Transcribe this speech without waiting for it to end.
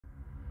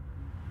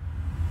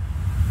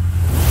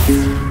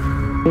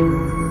Hello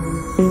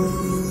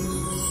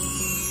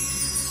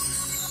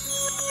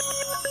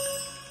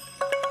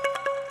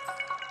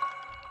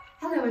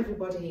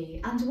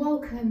everybody and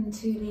welcome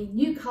to the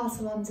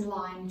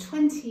Newcastle-under-Lyme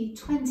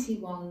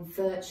 2021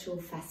 Virtual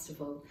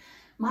Festival.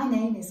 My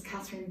name is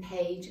Catherine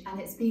Page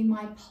and it's been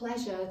my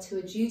pleasure to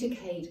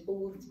adjudicate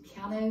all the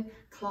piano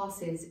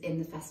classes in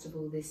the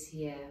festival this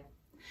year.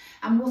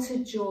 And what a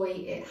joy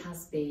it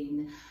has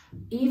been.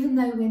 Even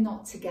though we're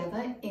not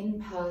together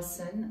in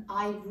person,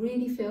 I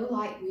really feel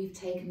like we've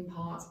taken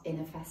part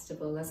in a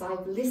festival. As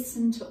I've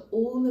listened to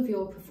all of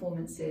your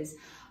performances,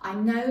 I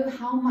know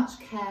how much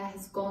care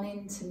has gone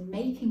into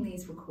making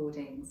these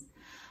recordings.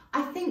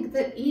 I think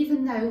that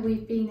even though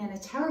we've been in a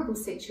terrible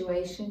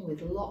situation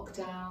with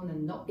lockdown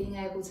and not being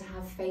able to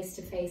have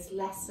face-to-face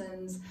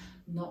lessons,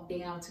 not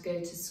being able to go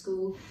to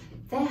school,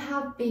 there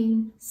have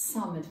been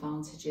some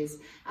advantages.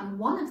 And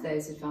one of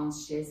those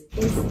advantages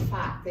is the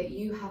fact that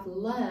you have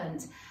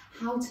learned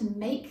how to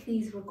make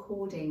these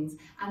recordings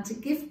and to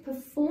give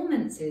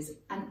performances,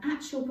 an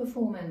actual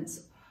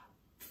performance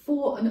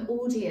for an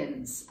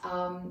audience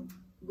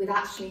with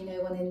actually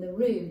no one in the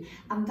room.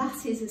 And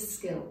that is a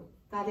skill.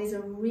 That is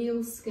a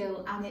real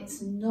skill and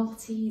it's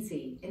not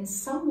easy. In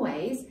some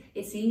ways,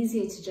 it's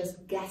easier to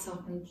just get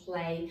up and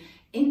play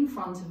in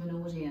front of an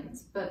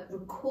audience, but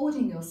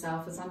recording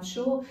yourself, as I'm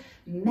sure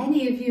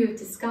many of you have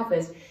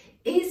discovered,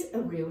 is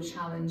a real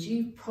challenge.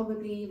 You've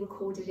probably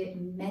recorded it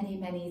many,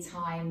 many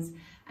times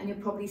and you're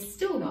probably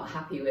still not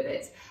happy with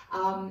it.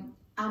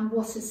 And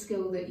what a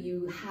skill that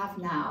you have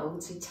now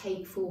to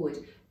take forward.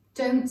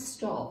 Don't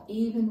stop,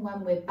 even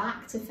when we're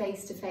back to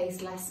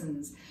face-to-face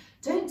lessons.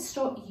 Don't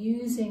stop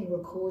using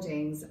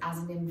recordings as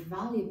an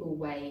invaluable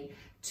way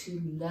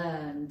to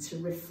learn, to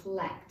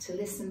reflect, to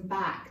listen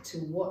back to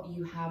what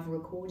you have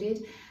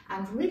recorded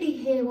and really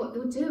hear what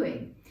you're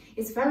doing.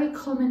 It's very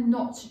common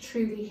not to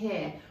truly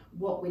hear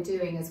what we're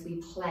doing as we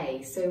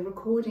play, so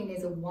recording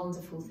is a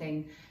wonderful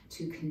thing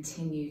to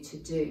continue to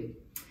do.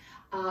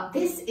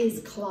 This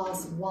is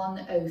class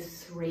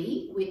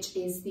 103, which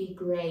is the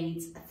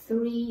grades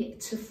 3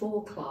 to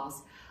 4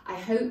 class. I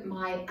hope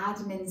my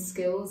admin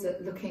skills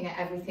at looking at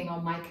everything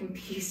on my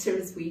computer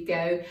as we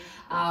go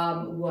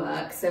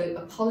work. So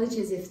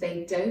apologies if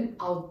they don't,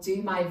 I'll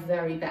do my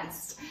very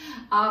best.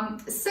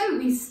 So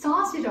we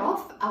started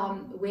off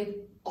with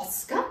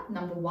Oscar,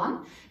 number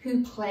 1,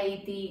 who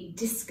played the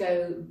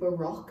Disco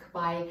Baroque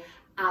by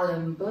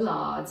Alan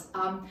Bullard.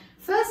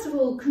 First of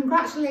all,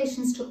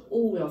 congratulations to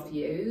all of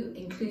you,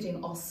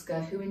 including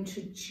Oscar, who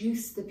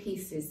introduced the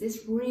pieces.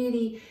 This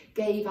really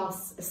gave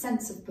us a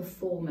sense of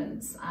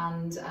performance,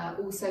 and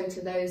also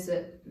to those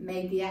that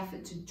made the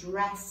effort to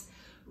dress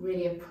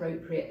really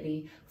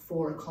appropriately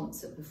for a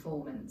concert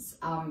performance.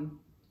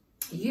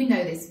 You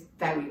know this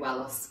very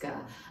well,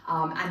 Oscar,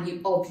 and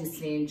you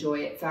obviously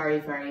enjoy it very,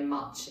 very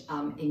much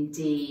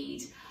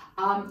indeed.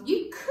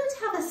 You could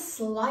have a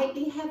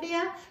slightly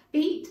heavier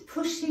beat,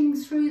 pushing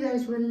through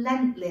those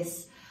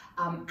relentless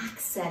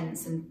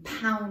accents and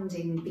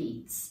pounding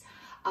beats.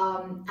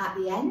 At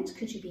the end,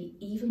 could you be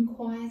even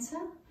quieter?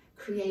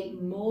 Create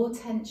more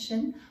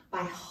tension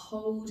by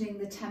holding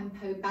the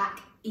tempo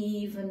back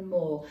even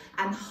more,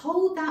 and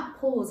hold that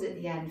pause at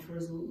the end for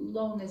as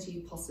long as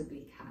you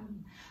possibly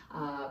can.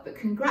 But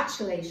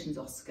congratulations,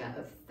 Oscar,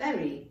 a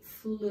very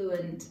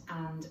fluent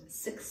and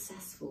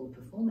successful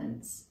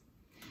performance.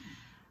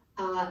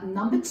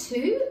 Number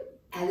 2,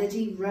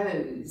 Elodie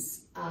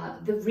Rose,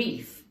 The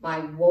Reef by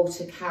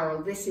Walter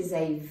Carroll. This is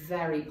a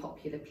very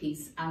popular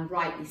piece, and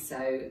rightly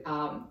so.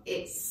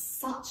 It's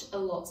such a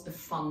lot of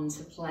fun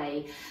to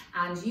play,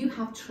 and you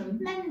have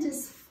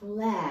tremendous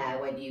flair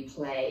when you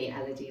play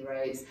Elodie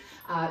Rose.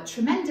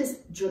 Tremendous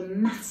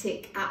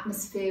dramatic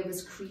atmosphere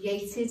was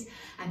created,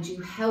 and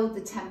you held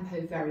the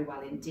tempo very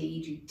well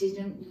indeed. You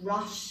didn't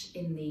rush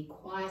in the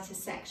quieter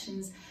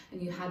sections, and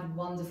you had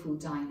wonderful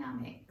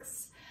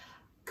dynamics.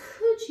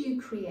 Could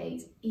you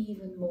create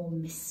even more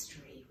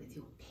mystery with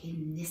your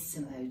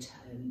pianissimo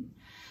tone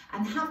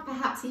and have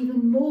perhaps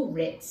even more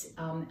writ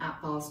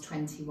at bars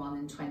 21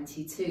 and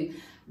 22?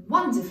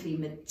 Wonderfully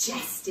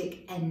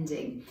majestic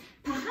ending.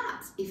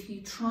 Perhaps if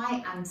you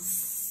try and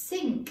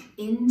sink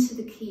into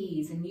the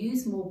keys and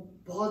use more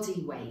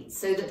body weight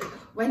so that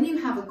when you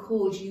have a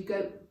chord you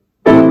go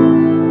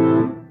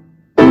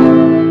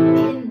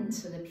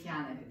into the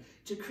piano,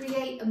 to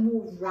create a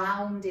more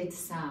rounded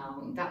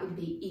sound. That would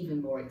be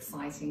even more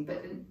exciting,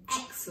 but an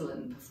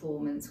excellent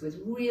performance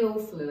with real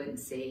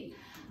fluency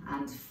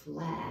and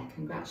flair.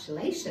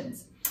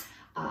 Congratulations.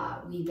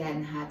 We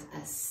then had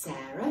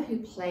Sarah, who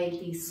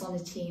played the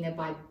Sonatina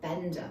by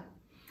Bender.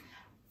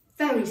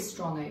 Very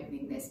strong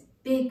opening, this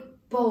big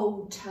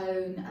bold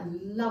tone, a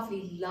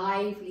lovely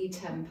lively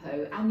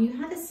tempo, and you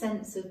had a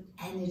sense of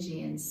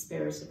energy and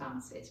spirit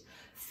about it.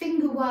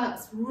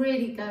 Fingerworks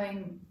really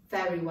going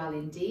very well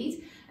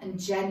indeed, and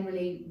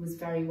generally was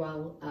very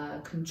well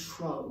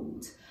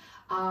controlled.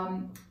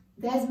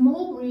 There's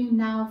more room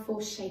now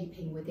for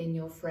shaping within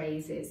your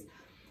phrases.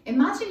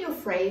 Imagine your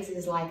phrase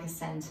is like a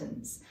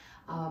sentence.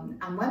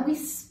 And when we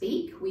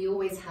speak, we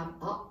always have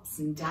ups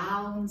and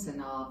downs,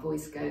 and our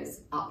voice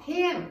goes up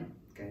here and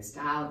goes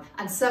down,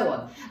 and so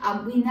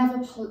on. We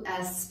never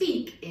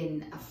speak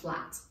in a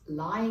flat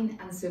line,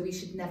 and so we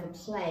should never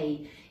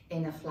play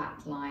in a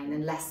flat line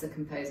unless the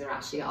composer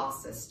actually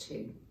asks us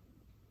to.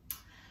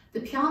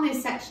 The piano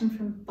section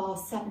from bar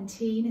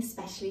 17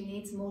 especially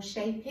needs more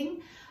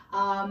shaping.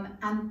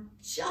 And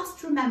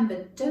just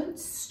remember, don't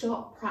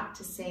stop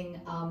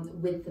practicing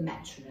with the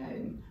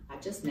metronome. I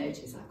just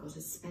noticed I've got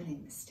a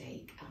spelling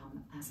mistake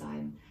as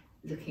I'm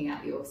looking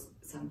at yours,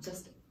 so I'm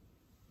just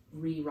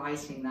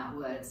rewriting that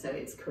word so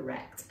it's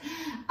correct.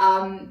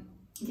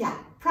 Yeah,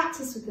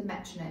 practice with the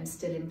metronome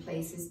still in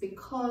places,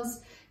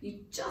 because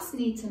you just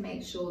need to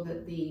make sure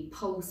that the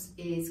pulse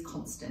is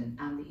constant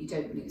and that you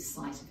don't lose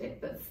sight of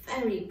it. But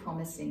very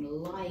promising,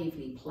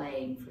 lively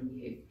playing from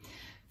you.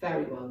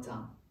 Very well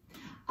done.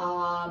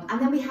 And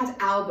then we had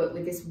Albert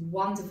with this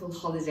wonderful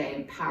holiday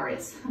in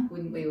Paris.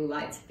 Wouldn't we all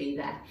like to be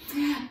there?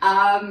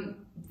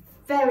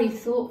 Very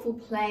thoughtful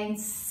playing,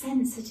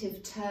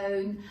 sensitive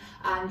tone,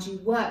 and you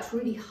worked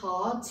really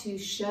hard to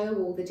show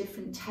all the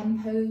different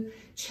tempo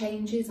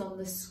changes on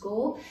the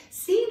score.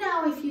 See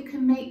now if you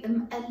can make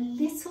them a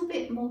little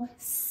bit more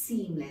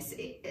seamless.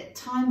 At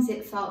times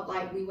it felt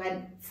like we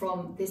went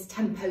from this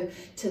tempo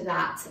to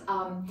that.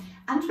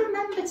 And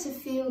remember to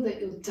feel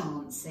that you're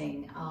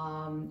dancing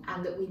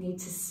and that we need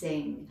to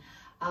sing.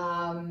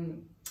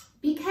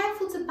 Be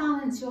careful to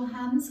balance your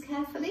hands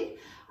carefully.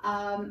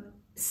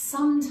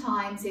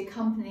 Sometimes the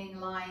accompanying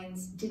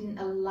lines didn't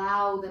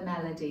allow the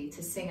melody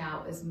to sing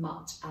out as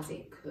much as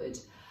it could.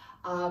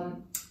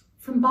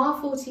 From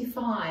bar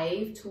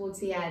 45 towards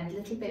the end, a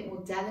little bit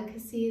more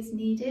delicacy is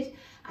needed,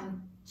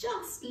 and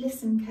just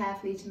listen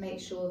carefully to make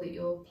sure that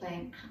you're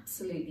playing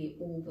absolutely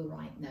all the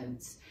right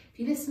notes. If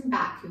you listen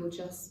back, you'll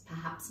just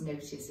perhaps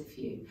notice a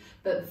few,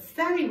 but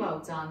very well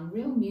done,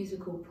 real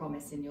musical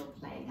promise in your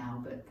playing,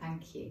 Albert,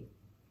 thank you.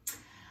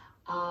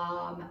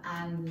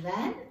 And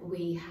then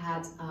we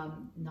had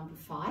number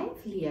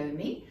 5,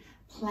 Leomi,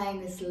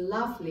 playing this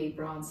lovely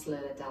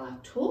Branceleur de la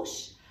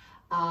Torche.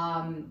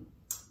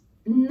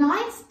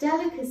 Nice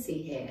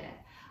delicacy here.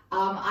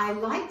 I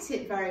liked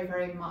it very,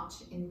 very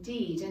much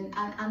indeed,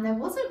 and there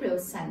was a real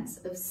sense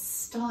of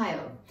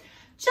style.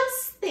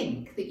 Just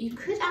think that you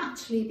could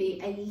actually be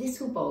a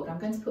little bold. I'm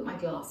going to put my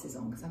glasses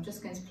on because I'm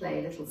just going to play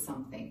a little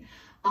something.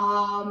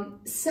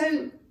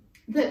 So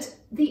that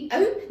the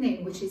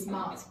opening, which is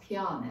marked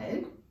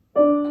piano,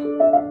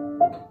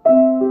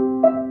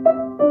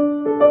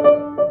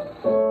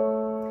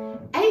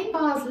 eight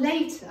bars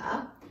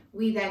later,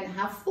 we then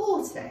have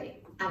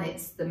forte, and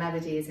the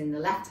melody is in the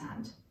left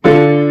hand.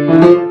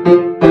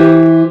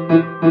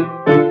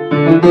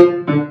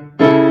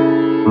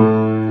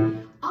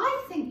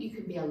 I think you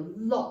can be a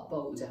lot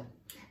bolder.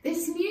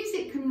 This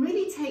music can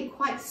really take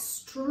quite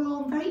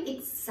strong, very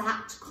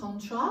exact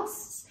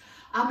contrasts.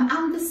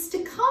 And the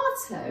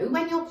staccato,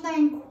 when you're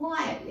playing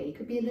quietly,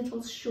 could be a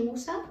little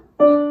shorter.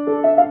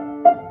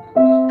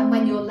 And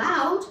when you're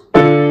loud,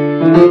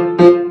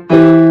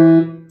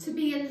 to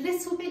be a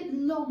little bit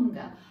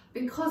longer,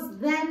 because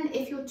then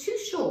if you're too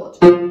short,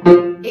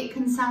 it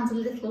can sound a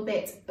little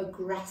bit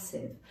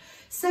aggressive.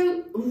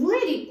 So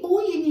really,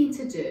 all you need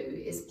to do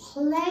is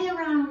play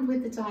around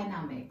with the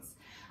dynamics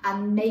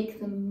and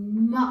make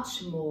them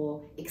much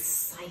more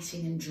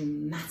exciting and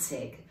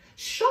dramatic.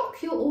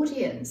 Shock your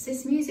audience.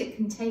 This music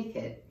can take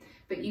it,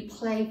 but you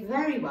play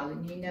very well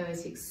and you know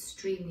it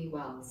extremely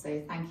well.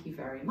 So thank you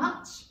very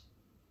much.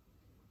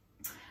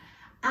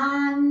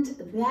 And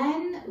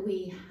then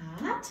we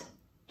had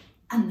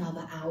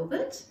another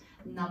Albert,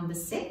 number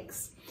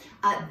 6.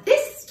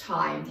 This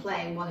time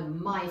playing one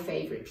of my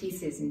favourite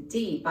pieces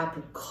indeed by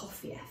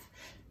Prokofiev,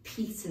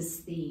 Peter's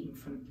theme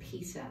from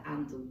Peter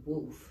and the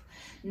Wolf.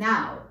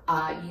 Now,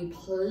 you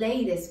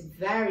play this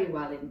very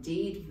well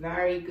indeed,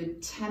 very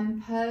good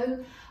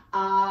tempo.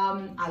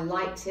 I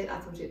liked it, I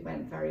thought it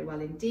went very well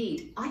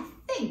indeed. I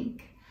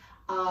think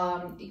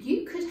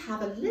you could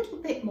have a little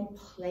bit more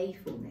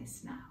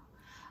playfulness now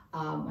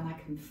when I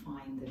can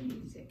find the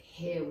music.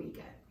 Here we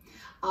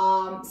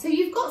go. So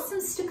you've got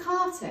some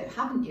staccato,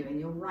 haven't you, in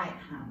your right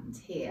hand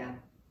here.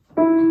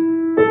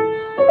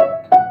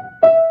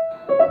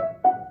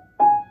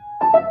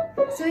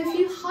 So if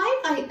you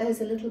highlight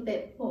those a little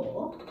bit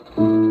more,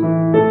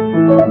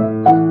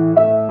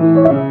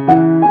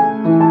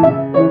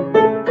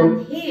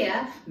 and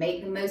here,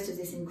 make the most of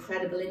this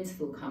incredible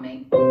interval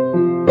coming.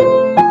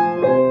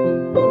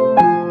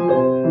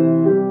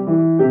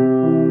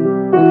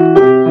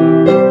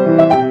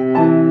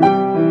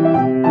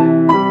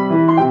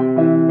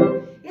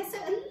 Yes, so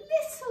a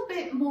little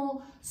bit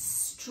more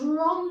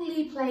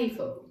strongly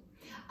playful.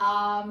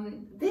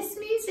 This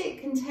music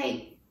can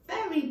take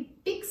very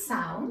big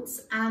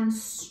sounds and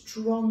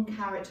strong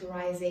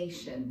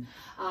characterization.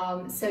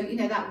 So, you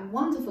know, that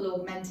wonderful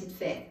augmented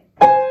fifth.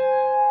 And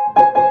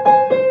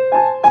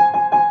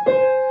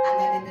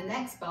then in the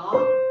next bar,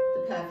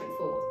 the perfect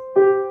fourth.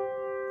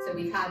 So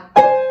we've had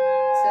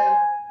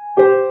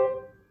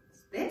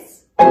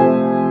this.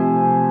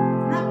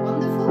 Isn't that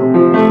wonderful?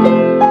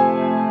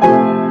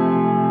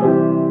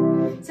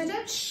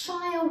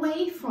 shy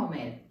away from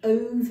it,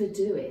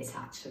 overdo it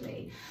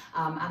actually.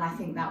 And I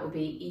think that will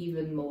be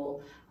even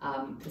more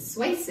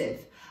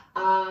persuasive.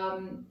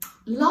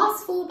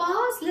 Last 4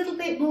 bars, a little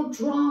bit more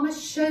drama,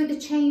 show the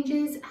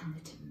changes and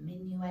the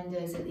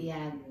diminuendos at the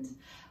end.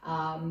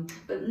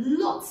 But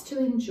lots to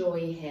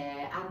enjoy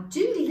here, and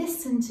do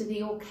listen to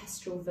the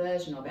orchestral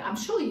version of it. I'm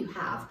sure you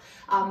have,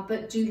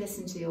 but do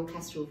listen to the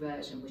orchestral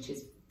version, which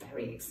is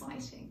very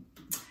exciting.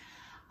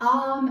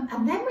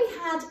 And then we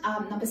had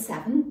number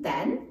 7,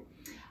 Ben,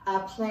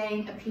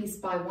 playing a piece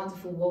by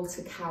wonderful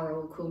Walter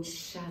Carroll called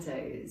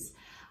Shadows.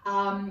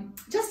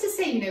 Just to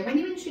say, you know, when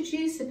you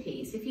introduce a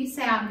piece, if you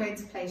say I'm going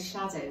to play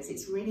Shadows,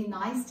 it's really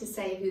nice to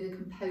say who the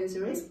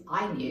composer is.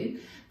 I knew,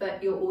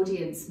 but your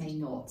audience may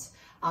not.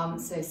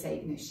 So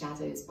say, you know,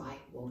 Shadows by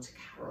Walter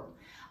Carroll.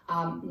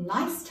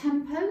 Nice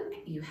tempo,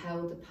 you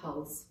held the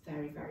pulse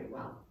very, very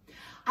well.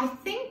 I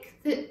think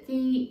that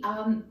the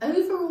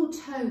overall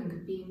tone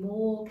could be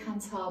more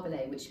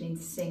cantabile, which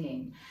means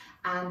singing,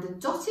 and the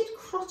dotted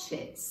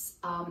crotchets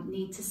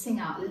need to sing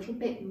out a little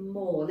bit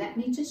more. Let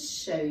me just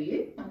show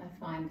you when I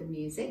find the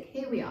music.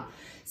 Here we are.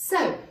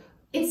 So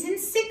it's in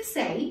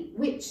 6/8,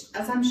 which,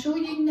 as I'm sure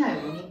you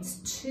know, means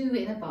 2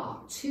 in a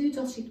bar, 2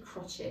 dotted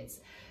crotchets.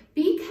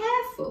 Be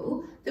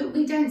careful that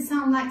we don't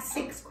sound like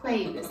 6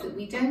 quavers, that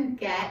we don't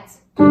get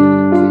 2,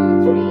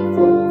 3,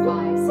 4,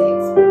 5, 6,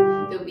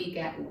 that we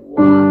get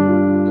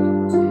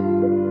 1, 2,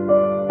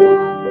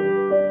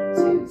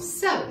 1, 2.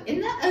 So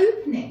in the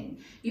opening,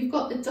 you've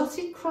got the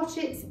dotted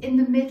crotchets in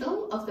the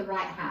middle of the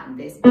right hand.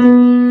 This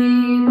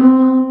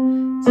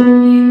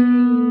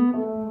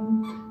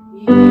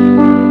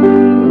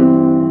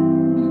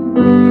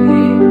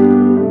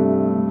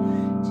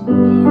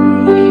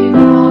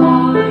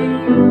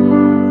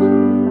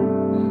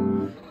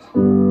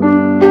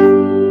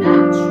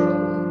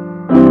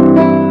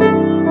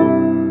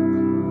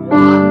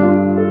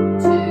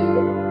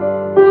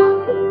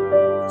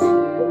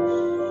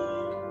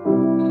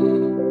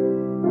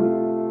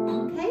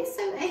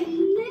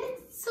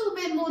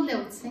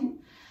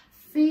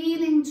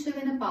feeling 2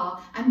 in a bar,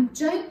 and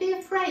don't be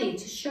afraid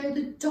to show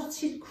the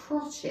dotted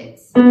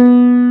crotchets.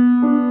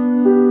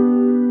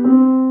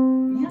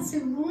 Yeah, so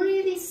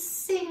really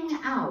sing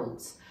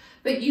out,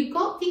 but you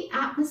got the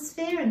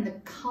atmosphere and the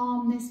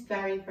calmness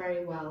very,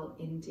 very well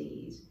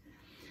indeed.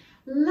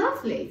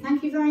 Lovely,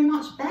 thank you very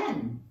much,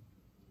 Ben.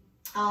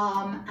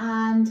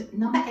 And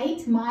number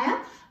 8,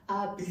 Maya.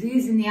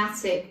 Blues in the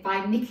Attic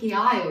by Nikki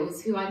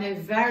Isles, who I know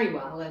very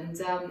well and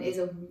is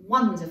a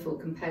wonderful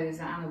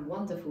composer and a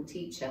wonderful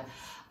teacher.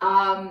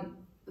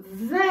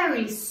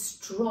 Very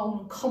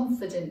strong,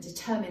 confident,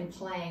 determined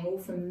playing, all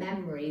from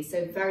memory,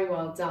 so very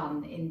well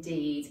done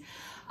indeed.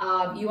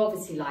 You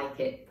obviously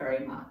like it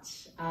very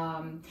much.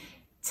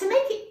 To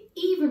make it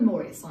even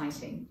more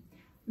exciting,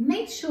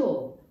 make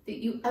sure that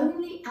you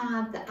only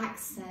add the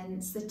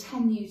accents, the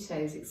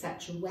tenutos,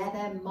 etc., where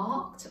they're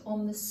marked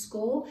on the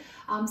score.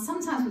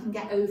 Sometimes we can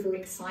get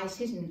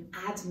overexcited and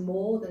add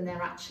more than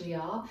there actually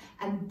are,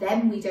 and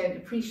then we don't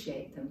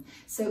appreciate them.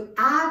 So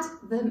add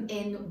them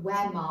in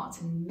where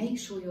marked and make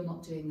sure you're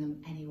not doing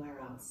them anywhere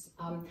else.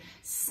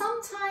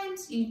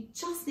 Sometimes you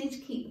just need to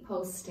keep the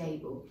pulse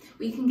stable.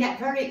 We can get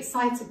very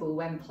excitable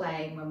when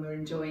playing, when we're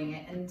enjoying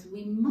it, and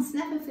we must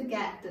never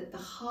forget that the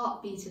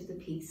heartbeat of the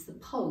piece, the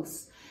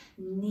pulse,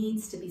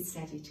 needs to be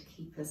steady to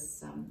keep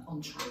us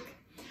on track.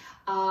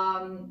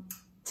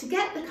 To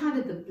get the kind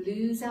of the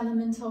blues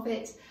element of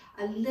it,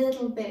 a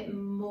little bit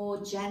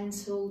more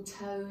gentle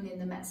tone in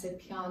the mezzo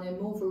piano,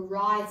 more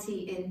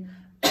variety in,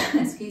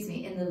 excuse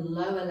me, in the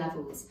lower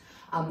levels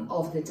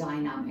of the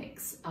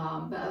dynamics,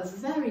 but a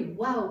very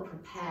well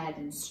prepared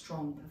and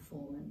strong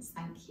performance.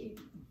 Thank you.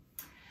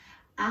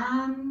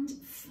 And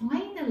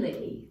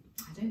finally,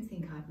 I don't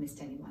think I've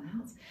missed anyone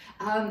else,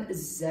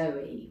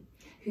 Zoe,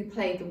 who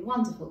played the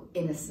wonderful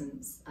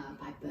Innocence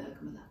by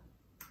Bergmüller.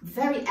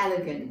 Very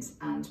elegant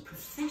and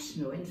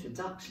professional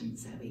introduction,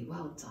 Zoe,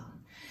 well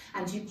done.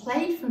 And you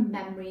played from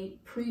memory,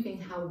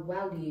 proving how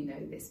well you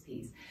know this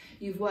piece.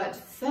 You've worked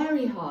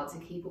very hard to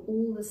keep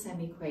all the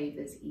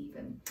semi-quavers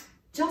even.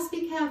 Just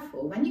be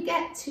careful, when you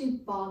get to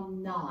bar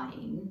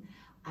 9,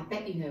 I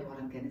bet you know what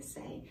I'm going to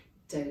say,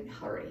 don't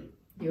hurry.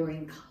 You're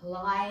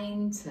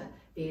inclined to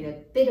be in a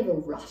bit of a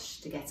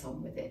rush to get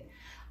on with it.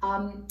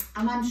 And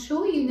I'm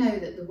sure you know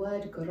that the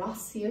word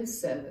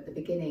gracioso at the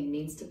beginning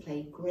means to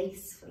play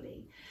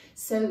gracefully.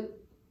 So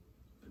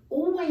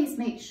always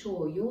make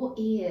sure your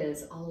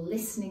ears are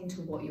listening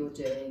to what you're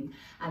doing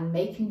and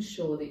making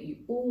sure that you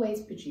always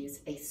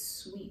produce a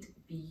sweet,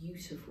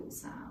 beautiful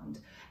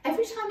sound.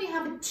 Every time you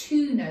have a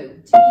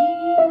 2-note,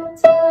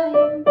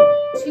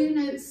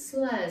 2-note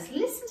slurs,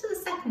 listen to the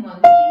second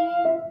one,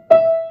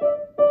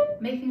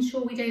 making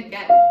sure we don't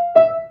get,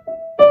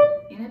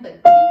 you know, but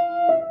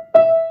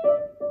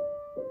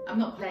I'm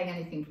not playing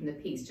anything from the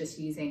piece, just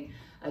using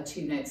a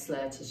 2-note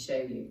slur to show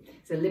you.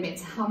 There's a limit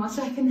to how much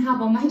I can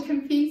have on my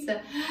computer.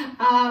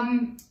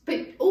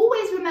 But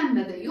always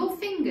remember that your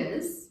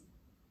fingers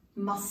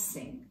must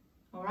sing,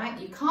 all right?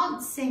 You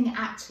can't sing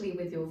actually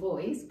with your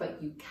voice,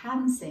 but you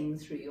can sing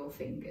through your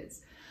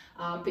fingers.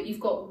 But you've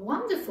got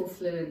wonderful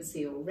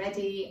fluency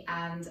already,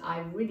 and I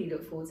really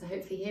look forward to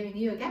hopefully hearing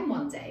you again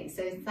one day.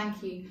 So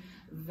thank you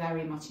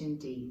very much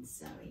indeed,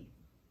 Zoe.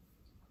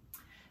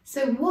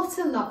 So what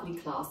a lovely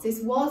class.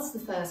 This was the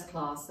first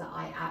class that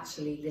I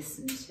actually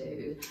listened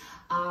to,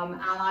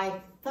 and I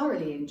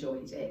thoroughly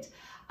enjoyed it.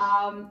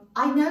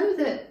 I know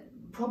that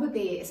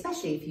probably,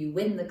 especially if you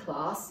win the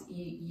class,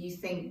 you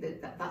think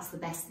that that's the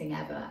best thing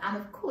ever. And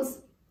of course,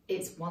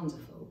 it's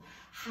wonderful.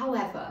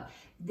 However,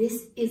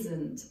 this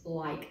isn't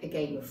like a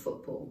game of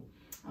football,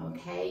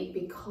 okay?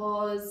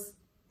 Because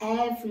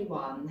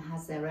everyone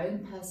has their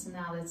own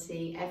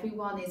personality.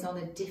 Everyone is on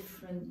a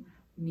different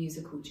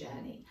musical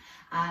journey,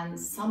 and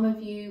some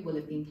of you will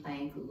have been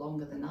playing for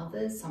longer than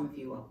others, some of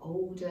you are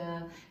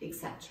older,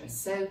 etc.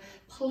 So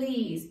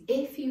please,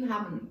 if you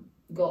haven't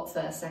got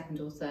first,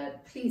 second or third,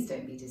 please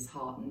don't be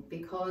disheartened,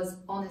 because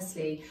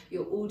honestly,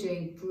 you're all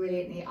doing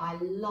brilliantly. I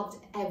loved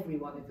every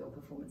one of your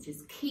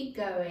performances. Keep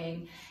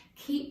going,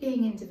 keep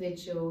being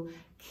individual,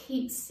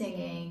 keep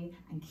singing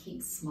and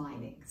keep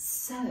smiling.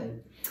 So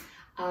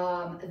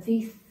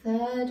the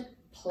third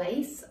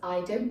place, I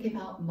don't give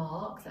out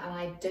marks and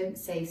I don't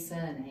say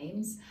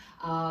surnames,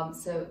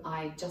 so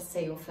I just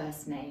say your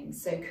first name.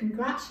 So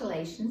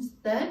congratulations,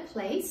 third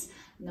place,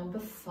 number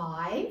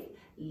 5,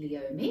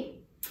 Leomi.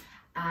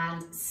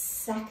 And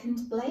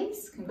second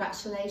place,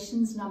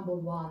 congratulations, number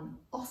 1,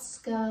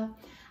 Oscar.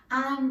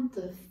 And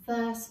the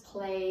first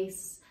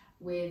place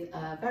with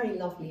a very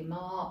lovely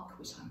mark,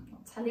 which I'm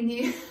not telling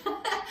you,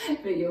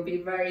 but you'll be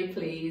very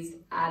pleased.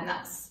 And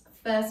that's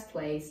first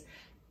place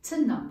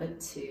to number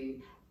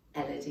 2,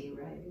 Elodie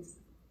Rose.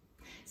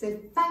 So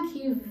thank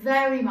you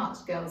very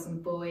much, girls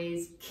and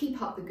boys.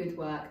 Keep up the good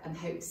work and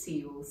hope to see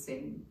you all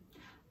soon.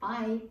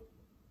 Bye.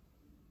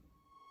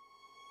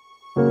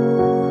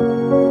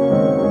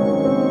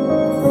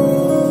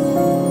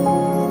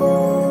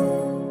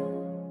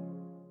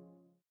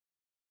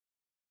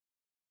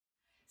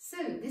 So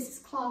this is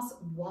class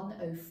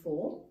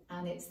 104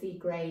 and it's the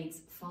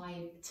grades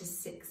 5 to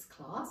 6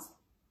 class.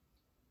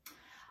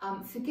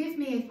 Forgive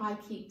me if I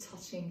keep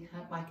touching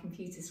my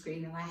computer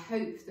screen, and I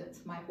hope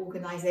that my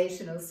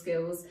organisational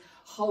skills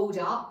hold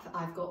up.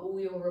 I've got all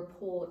your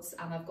reports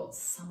and I've got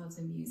some of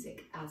the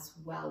music as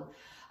well.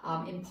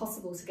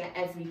 Impossible to get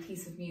every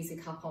piece of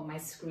music up on my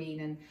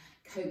screen and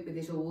cope with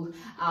it all,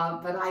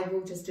 but I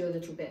will just do a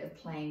little bit of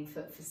playing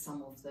for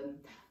some of them.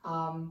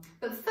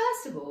 But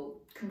first of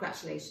all,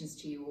 congratulations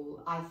to you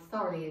all. I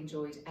thoroughly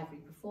enjoyed every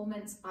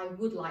performance. I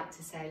would like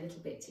to say a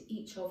little bit to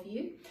each of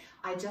you.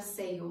 I just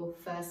say your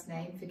first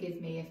name,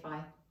 forgive me if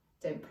I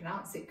don't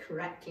pronounce it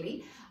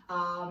correctly,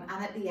 and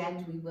at the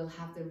end we will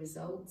have the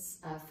results,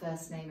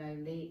 first name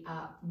only,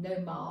 no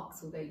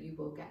marks, although you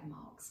will get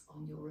marks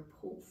on your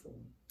report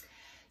form.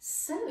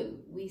 So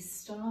we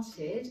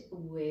started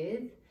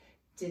with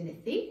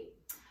Dinithi,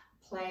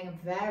 playing a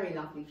very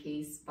lovely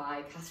piece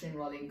by Catherine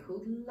Rolling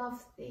called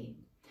Love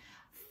Theme.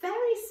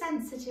 Very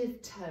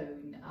sensitive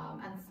tone,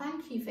 and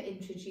thank you for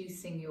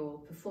introducing your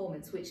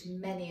performance, which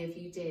many of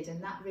you did,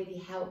 and that really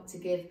helped to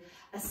give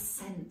a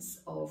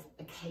sense of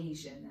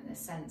occasion and a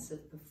sense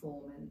of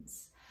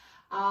performance.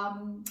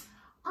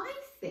 I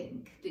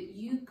think that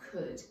you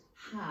could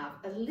have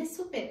a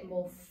little bit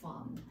more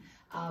fun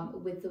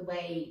with the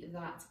way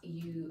that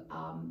you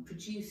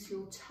produce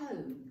your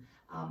tone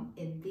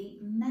in the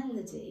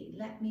melody.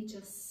 Let me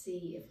just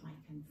see if I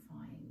can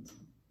find,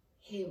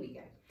 here we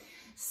go.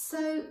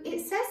 So it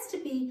says to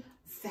be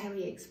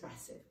very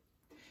expressive.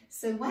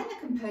 So when a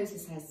composer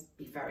says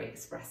be very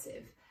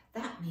expressive,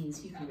 that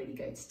means you can really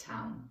go to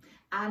town.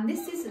 And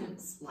this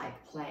isn't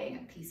like playing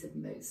a piece of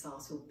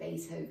Mozart or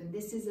Beethoven.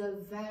 This is a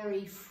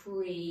very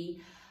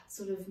free,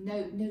 sort of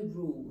no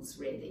rules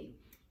really,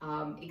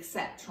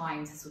 except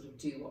trying to sort of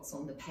do what's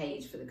on the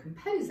page for the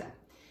composer.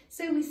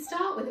 So we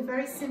start with a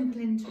very simple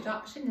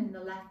introduction in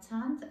the left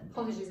hand.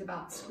 Apologies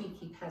about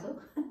squeaky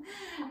pedal.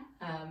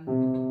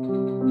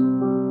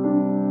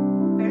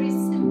 Very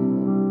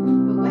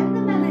simple. But when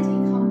the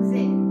melody comes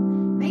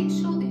in, make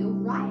sure that your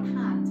right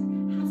hand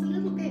has a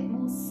little bit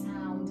more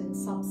sound and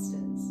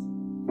substance.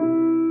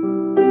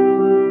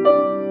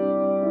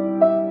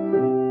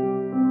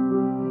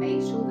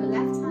 Make sure the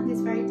left hand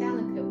is very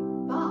delicate.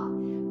 But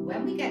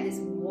when we get this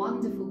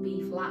wonderful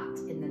B flat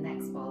in the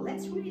next bar,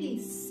 let's really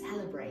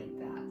celebrate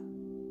that.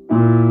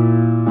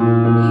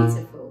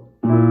 Beautiful.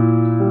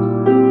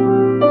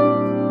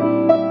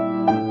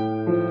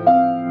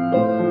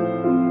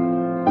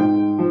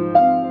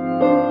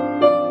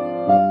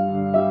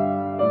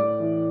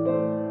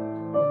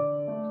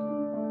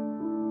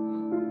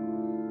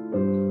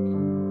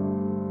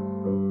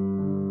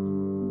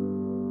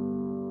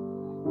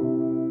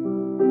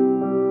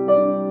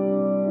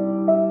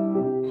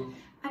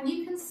 And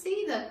you can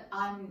see that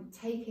I'm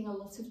taking a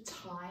lot of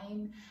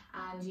time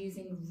and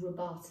using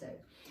rubato.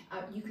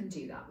 You can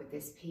do that with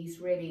this piece,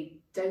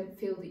 really don't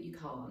feel that you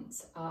can't.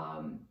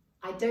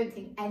 I don't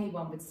think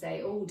anyone would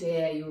say, oh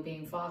dear, you were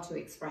being far too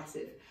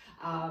expressive.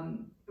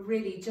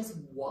 Really just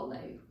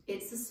wallow.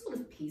 It's a sort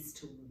of piece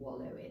to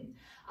wallow in.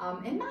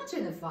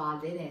 Imagine a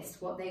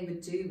violinist, what they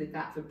would do with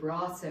that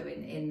vibrato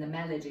in the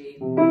melody.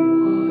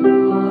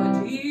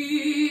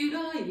 You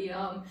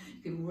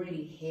can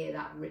really hear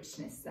that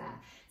richness there.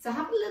 So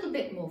have a little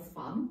bit more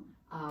fun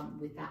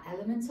with that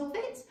element of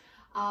it.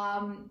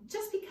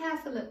 Just be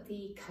careful at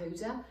the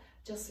coda,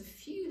 just a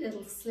few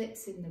little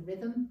slips in the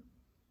rhythm.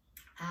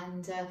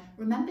 And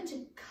remember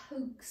to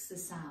coax the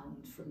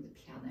sound from the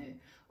piano,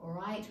 all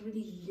right?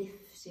 Really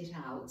lift it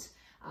out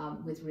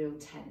with real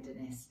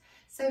tenderness.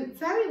 So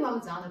very well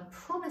done, a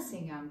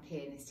promising young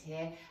pianist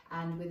here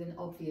and with an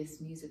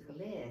obvious musical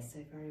ear,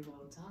 so very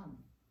well done.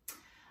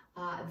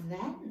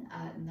 Then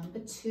number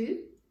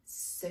 2,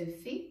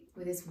 Sophie,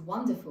 with this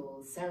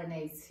wonderful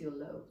Serenade sur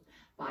l'eau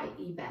by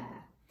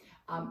Ibert.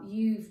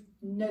 You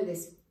know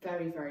this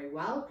very, very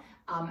well,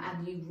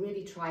 and you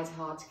really tried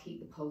hard to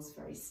keep the pulse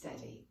very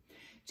steady.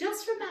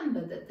 Just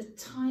remember that the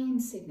time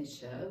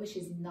signature, which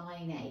is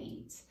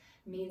 9/8,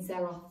 means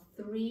there are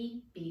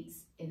 3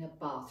 beats in a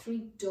bar,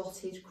 3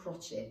 dotted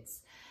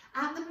crotchets.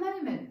 At the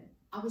moment,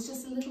 I was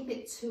just a little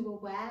bit too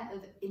aware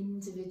of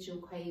individual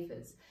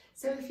quavers.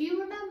 So if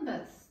you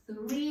remember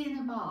 3 in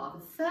a bar,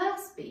 the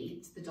first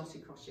beat, the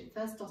dotted crochet,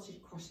 first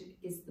dotted crochet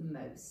is the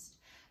most.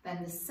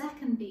 Then the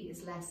second beat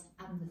is less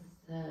and the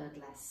third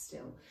less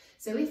still.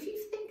 So if you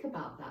think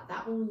about that,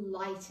 that will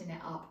lighten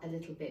it up a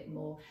little bit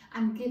more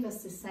and give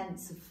us a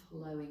sense of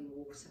flowing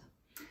water.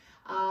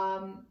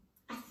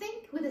 I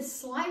think with a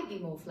slightly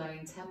more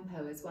flowing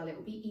tempo as well, it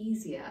will be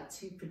easier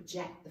to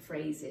project the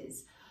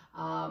phrases.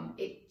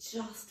 It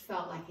just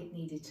felt like it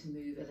needed to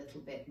move a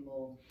little bit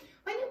more.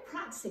 When you're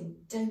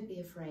practicing, don't be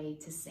afraid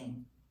to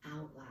sing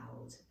out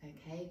loud,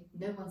 okay?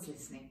 No one's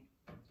listening.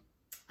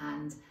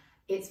 And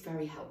it's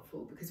very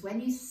helpful because when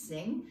you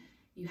sing,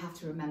 you have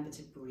to remember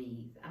to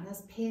breathe. And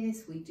as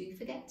pianists, we do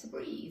forget to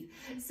breathe.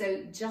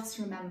 So just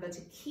remember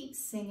to keep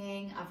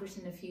singing. I've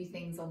written a few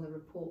things on the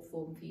report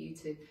form for you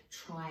to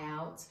try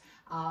out.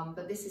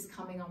 But this is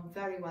coming on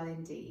very well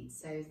indeed.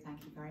 So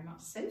thank you very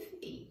much,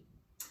 Sophie.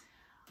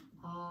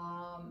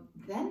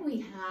 Then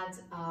we had,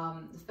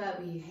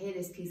 we hear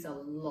this piece a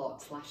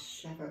lot,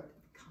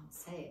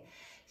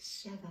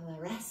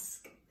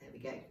 Chevaleresque, there we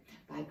go,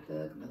 by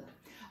Bergmüller.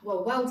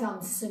 Well done,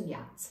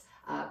 Sunyat.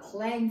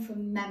 Playing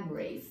from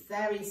memory,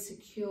 very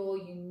secure,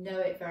 you know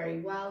it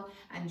very well,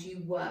 and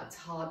you worked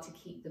hard to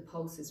keep the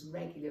pulse as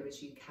regular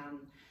as you can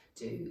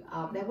do.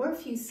 There were a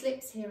few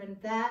slips here and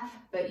there,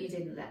 but you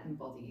didn't let them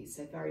bother you,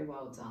 so very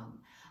well done.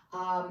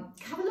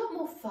 Have a lot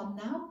more fun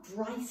now,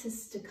 brighter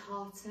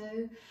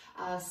staccato,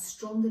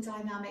 stronger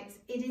dynamics.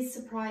 It is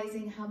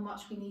surprising how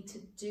much we need to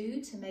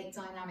do to make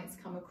dynamics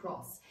come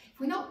across. If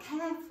we're not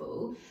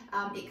careful,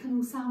 it can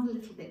all sound a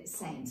little bit the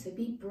same, so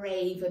be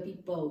braver, be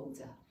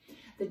bolder.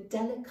 The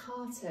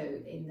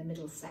delicato in the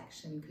middle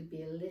section could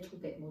be a little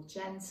bit more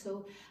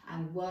gentle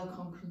and work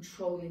on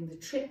controlling the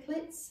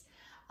triplets.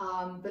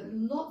 But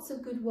lots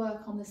of good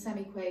work on the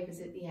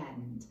semiquavers at the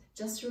end.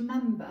 Just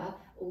remember,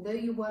 although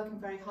you're working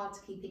very hard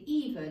to keep it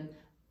even,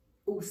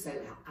 also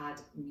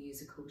add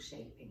musical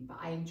shaping. But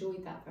I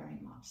enjoyed that very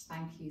much.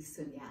 Thank you,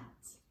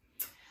 Sunyat.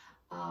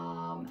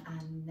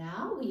 And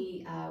now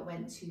we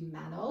went to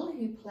Manol,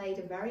 who played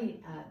a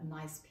very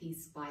nice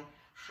piece by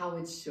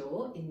Howard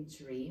Shaw in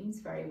Dreams,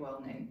 very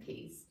well-known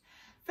piece.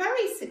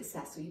 Very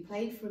successful. You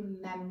played from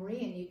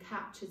memory and you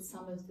captured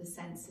some of the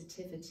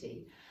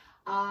sensitivity.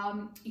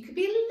 You could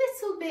be a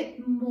little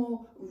bit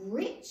more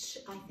rich,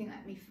 I think.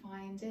 Let me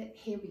find it.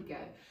 Here we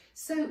go.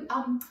 So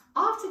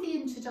after the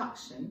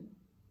introduction,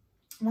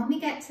 when we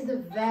get to the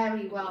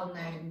very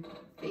well-known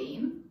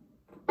theme,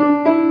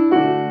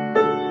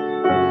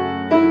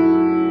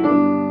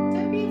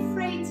 don't be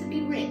afraid to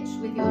be rich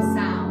with your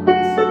sound.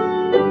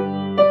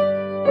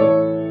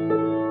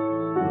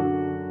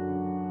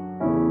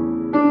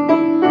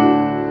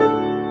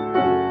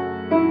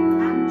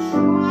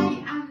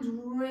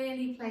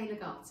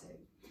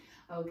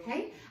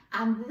 Okay,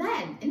 and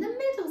then in the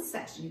middle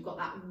section you've got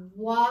that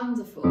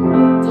wonderful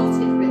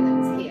dotted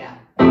rhythms here.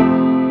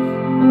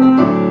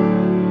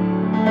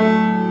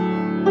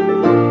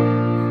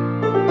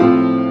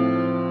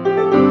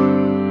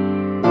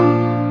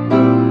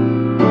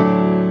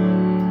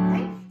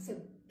 Okay,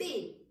 so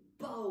big,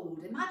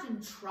 bold,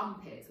 imagine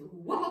trumpets,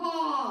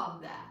 wah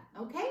there,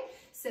 okay?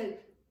 So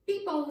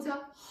be bolder,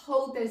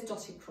 hold those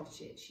dotted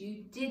crotchets.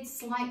 You did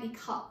slightly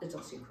cut the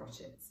dotted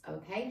crotchets,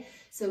 okay?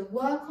 So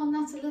work on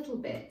that a little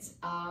bit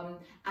and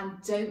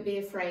don't be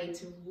afraid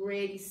to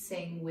really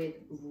sing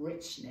with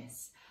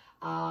richness.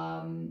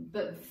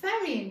 But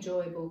very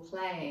enjoyable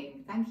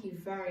playing. Thank you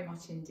very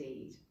much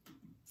indeed.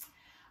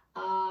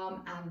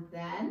 And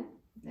then,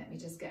 let me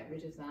just get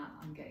rid of that.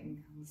 I'm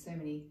getting so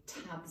many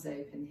tabs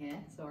open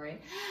here,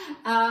 sorry.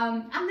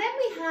 And then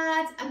we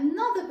had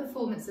another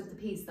performance of the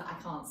piece that I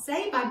can't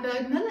say by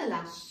Bergmüller,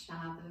 La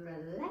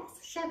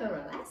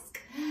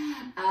Chevaleresque.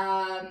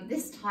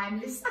 This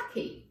time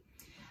Lisaki.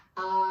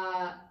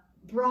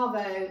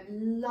 Bravo,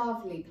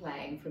 lovely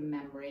playing from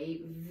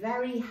memory,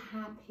 very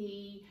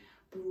happy,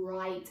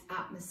 bright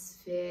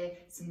atmosphere,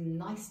 some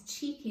nice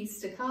cheeky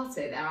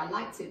staccato there. I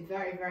liked it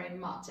very, very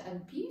much,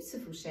 and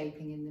beautiful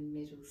shaping in the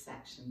middle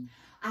section.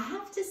 I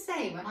have to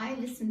say, when I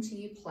listened to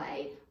you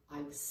play,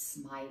 I was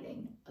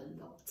smiling a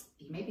lot.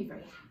 You made me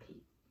very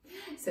happy.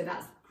 So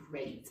that's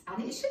great,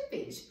 and it should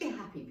be a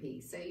happy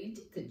piece. So you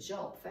did the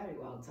job, very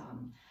well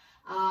done.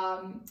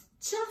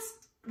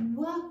 Just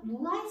work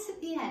right at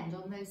the end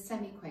on those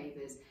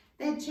semiquavers.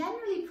 They're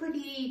generally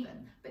pretty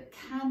even, but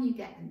can you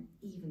get them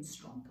even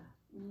stronger?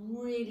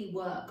 Really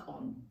work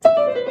on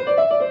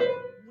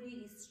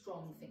really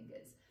strong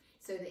fingers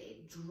so that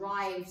it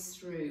drives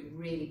through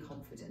really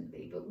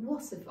confidently. But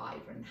what a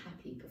vibrant,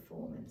 happy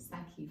performance.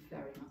 Thank you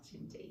very much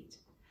indeed.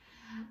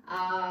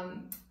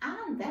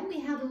 And then we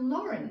had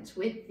Laurent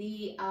with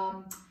the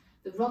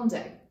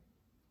Rondo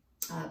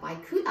by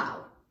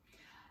Kulau.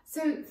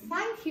 So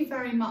thank you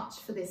very much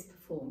for this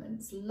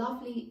performance.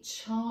 Lovely,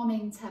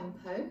 charming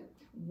tempo,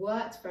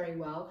 worked very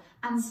well,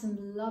 and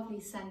some lovely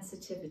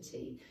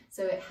sensitivity.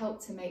 So it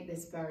helped to make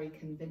this very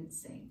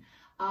convincing.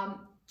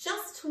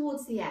 Just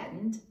towards the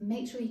end,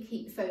 make sure you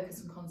keep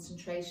focus and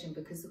concentration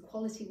because the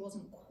quality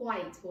wasn't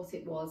quite what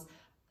it was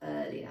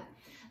earlier.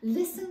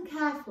 Listen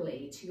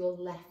carefully to your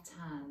left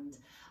hand.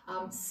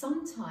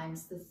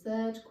 Sometimes the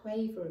third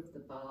quaver of the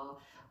bar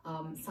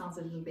sounds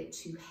a little bit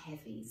too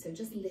heavy, so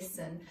just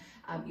listen.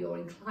 You're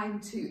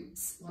inclined to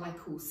what I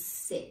call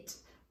sit,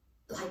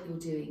 like you're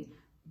doing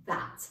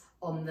that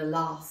on the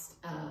last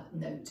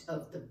note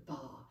of the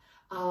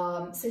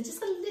bar. So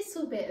just a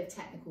little bit of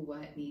technical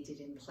work needed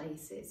in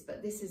places,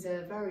 but this is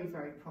a very,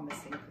 very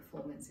promising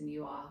performance, and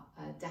you are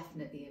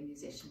definitely a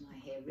musician. I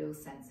hear real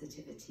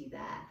sensitivity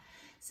there.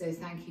 So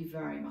thank you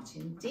very much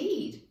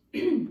indeed.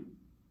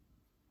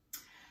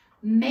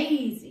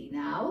 Maisie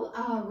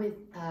now with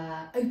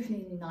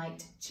Opening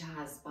Night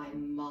Jazz by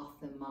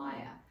Martha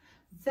Meyer.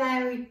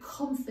 Very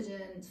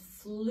confident,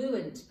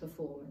 fluent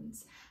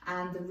performance,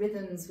 and the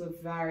rhythms were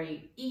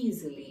very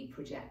easily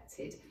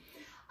projected.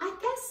 I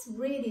guess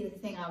really the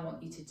thing I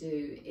want you to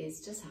do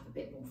is just have a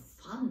bit more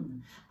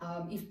fun.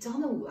 You've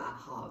done all that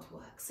hard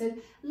work, so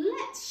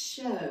let's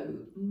show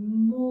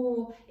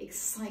more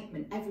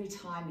excitement every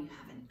time you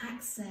have an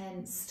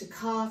accent,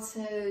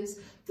 staccatos,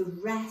 the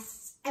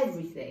rests,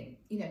 everything.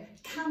 You know,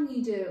 can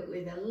you do it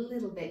with a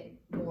little bit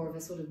more of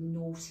a sort of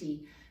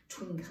naughty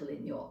twinkle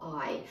in your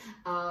eye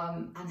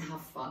and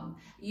have fun?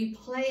 You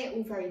play it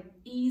all very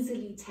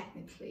easily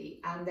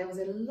technically, and there was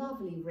a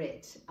lovely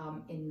writ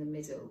in the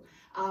middle.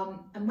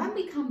 And when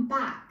we come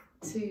back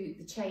to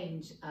the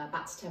change,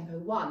 back to tempo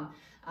 1,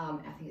 I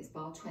think it's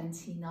bar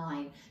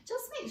 29,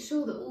 just make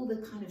sure that all the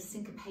kind of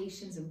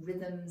syncopations and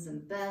rhythms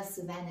and bursts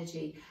of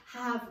energy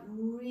have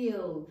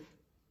real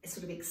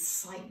sort of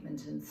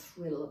excitement and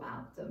thrill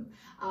about them.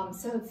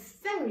 So a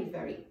very,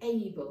 very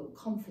able,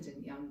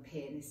 confident young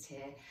pianist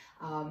here,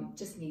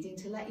 just needing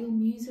to let your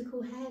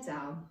musical hair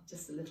down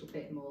just a little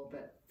bit more,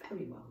 but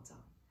very well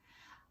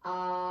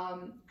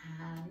done.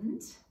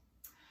 And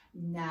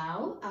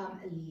now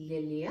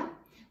Lilia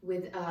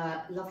with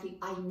lovely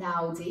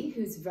Einaudi,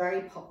 who's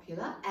very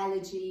popular,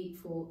 Elegy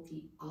for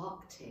the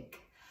Arctic.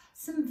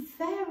 Some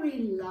very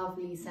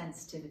lovely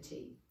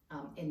sensitivity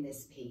in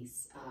this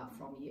piece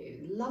from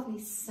you. Lovely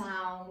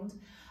sound,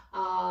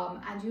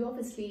 and you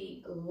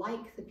obviously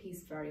like the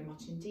piece very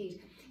much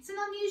indeed. It's an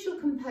unusual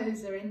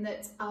composer in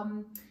that,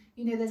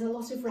 you know, there's a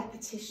lot of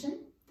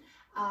repetition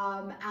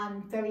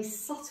and very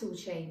subtle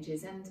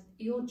changes, and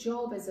your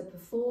job as a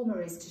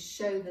performer is to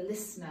show the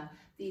listener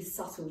these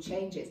subtle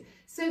changes.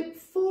 So,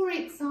 for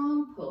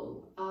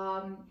example,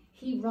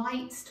 he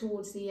writes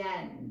towards the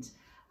end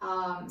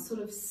sort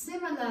of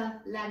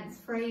similar length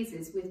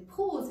phrases with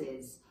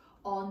pauses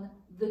on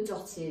the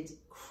dotted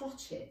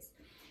crotchets.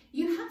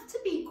 You have to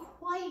be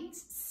quite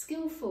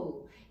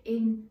skillful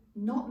in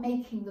not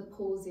making the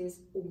pauses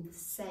all the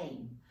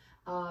same.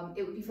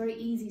 It would be very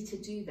easy to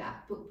do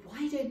that, but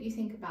why don't you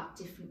think about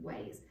different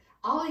ways?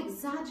 I'll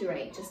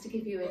exaggerate just to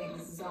give you an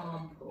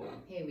example.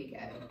 Here we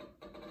go.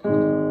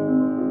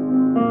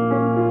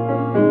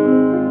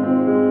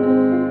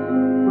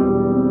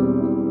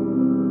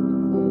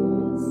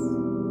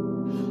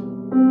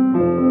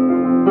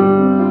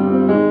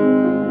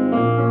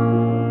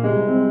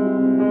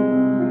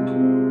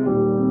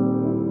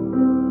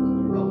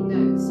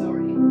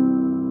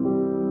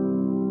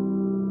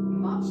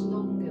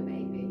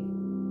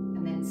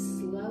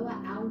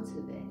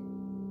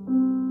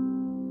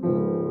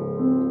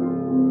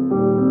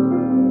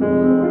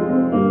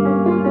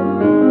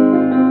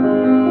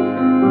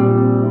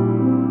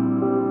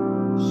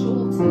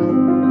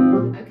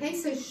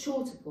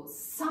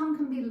 Some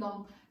can be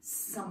long,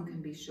 some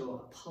can be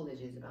short.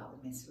 Apologies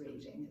about the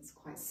misreading, it's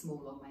quite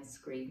small on my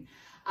screen.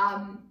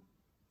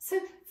 So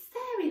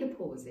vary the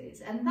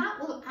pauses, and that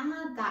will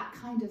add that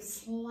kind of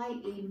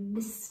slightly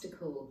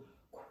mystical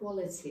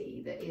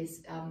quality that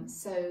is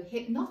so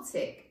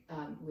hypnotic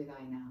with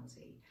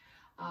Einaudi.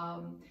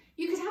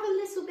 You could have a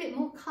little bit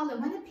more colour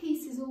when a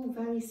piece is all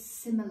very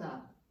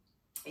similar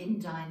in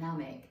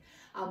dynamic.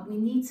 we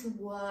need to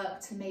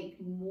work to make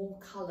more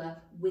colour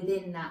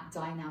within that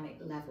dynamic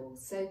level.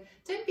 So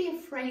don't be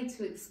afraid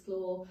to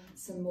explore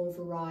some more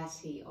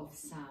variety of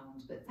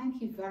sound. But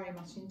thank you very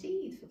much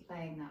indeed for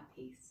playing that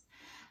piece.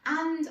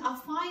 And our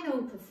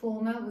final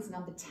performer was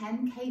number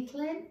 10,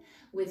 Caitlin,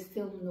 with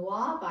Film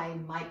Noir by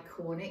Mike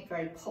Cornick,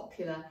 very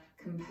popular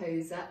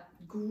composer.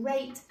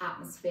 Great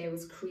atmosphere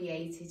was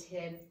created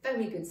here,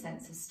 very good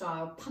sense of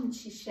style,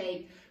 punchy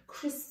shape,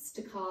 crisp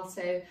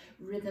staccato,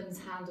 rhythms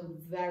handled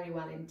very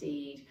well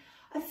indeed.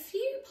 A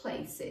few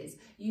places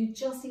you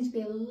just need to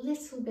be a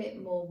little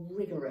bit more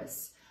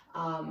rigorous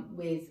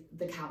with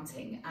the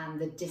counting and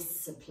the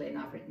discipline.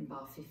 I've written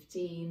bar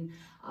 15,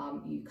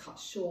 you cut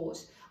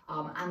short,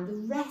 and the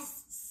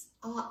rests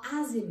are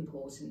as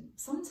important,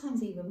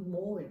 sometimes even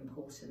more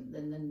important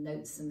than the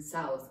notes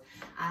themselves.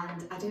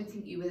 And I don't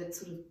think you were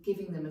sort of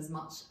giving them as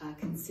much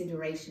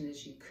consideration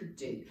as you could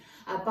do.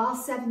 Bar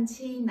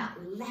 17, that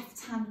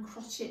left-hand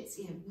crotchets,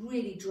 you know,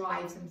 really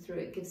drives them through.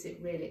 It gives it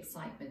real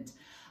excitement.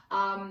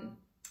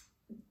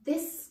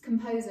 This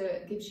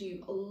composer gives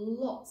you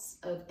lots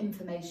of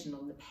information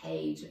on the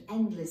page,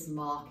 endless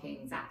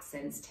markings,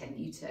 accents,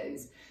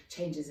 tenutos,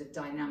 changes of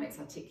dynamics,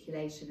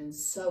 articulation, and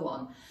so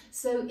on.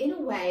 So in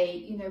a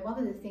way, you know, one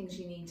of the things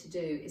you need to do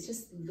is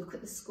just look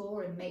at the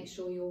score and make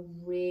sure you're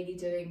really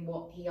doing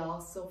what he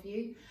asks of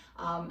you.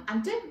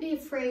 And don't be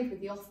afraid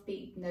with the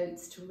offbeat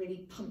notes to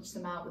really punch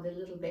them out with a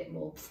little bit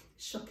more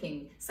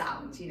shocking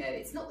sound. You know,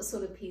 it's not the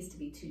sort of piece to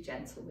be too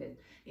gentle with.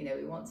 You know,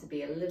 we want to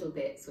be a little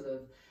bit sort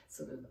of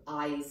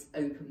eyes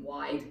open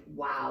wide.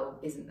 Wow,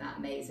 isn't that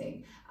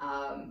amazing?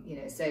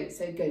 You know,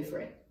 so go for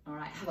it. All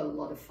right, have a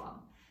lot of fun.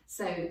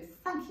 So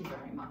thank you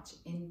very much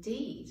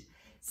indeed.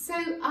 So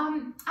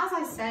as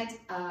I said,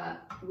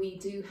 we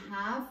do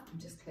have, I'm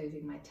just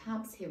closing my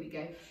tabs, here we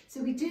go.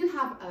 So we do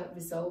have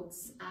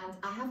results, and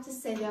I have to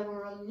say there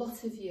were a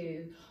lot of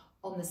you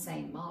on the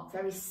same mark,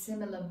 very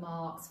similar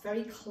marks,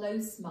 very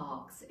close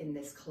marks in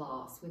this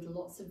class with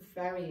lots of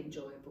very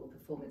enjoyable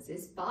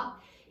performances, but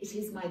it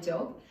is my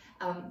job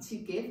to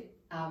give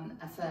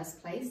a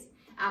first place.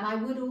 And I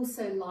would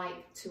also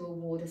like to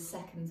award a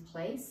second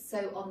place.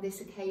 So on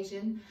this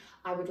occasion,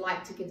 I would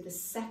like to give the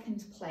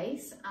second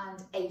place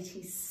and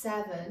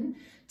 87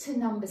 to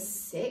number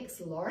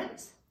 6,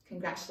 Laurent.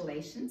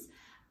 Congratulations.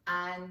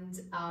 And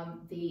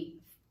the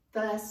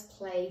first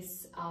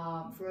place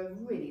for a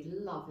really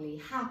lovely,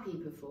 happy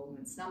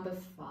performance, number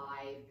 5,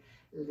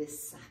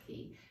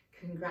 Lisaki.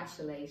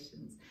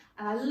 Congratulations.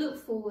 And I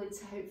look forward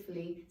to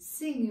hopefully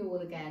seeing you all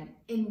again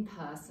in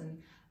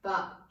person.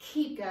 But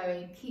keep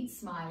going, keep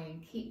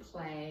smiling, keep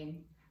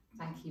playing.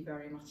 Thank you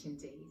very much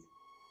indeed.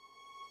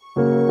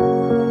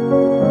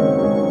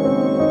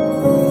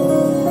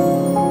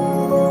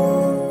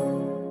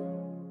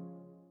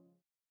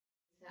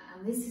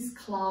 And this is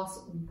class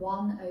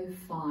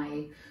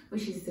 105,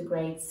 which is the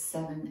grades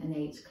 7 and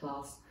 8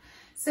 class.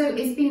 So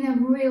it's been a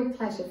real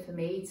pleasure for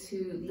me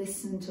to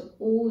listen to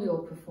all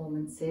your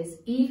performances,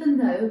 even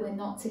though we're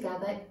not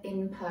together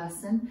in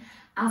person.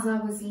 As I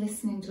was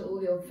listening to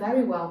all your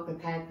very well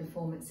prepared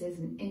performances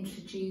and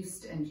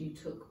introduced and you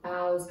took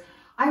bows,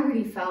 I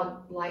really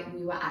felt like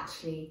we were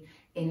actually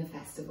in a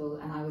festival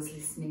and I was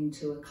listening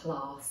to a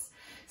class.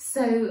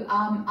 So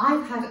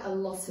I've had a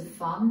lot of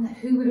fun.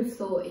 Who would have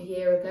thought a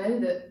year ago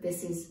that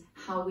this is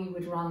how we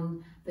would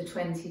run the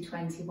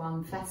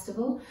 2021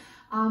 festival?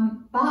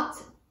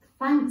 But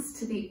thanks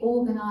to the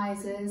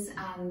organisers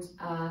and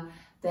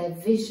their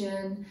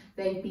vision,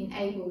 they've been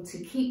able to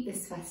keep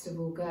this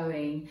festival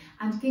going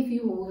and give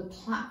you all a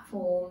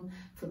platform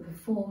for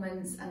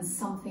performance and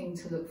something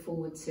to look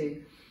forward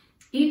to.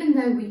 Even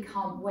though we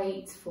can't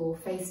wait for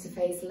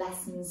face-to-face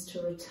lessons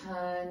to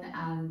return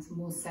and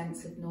more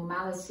sense of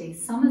normality,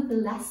 some of the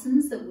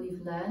lessons that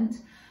we've learned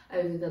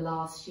over the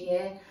last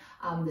year,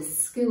 the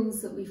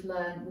skills that we've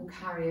learned will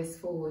carry us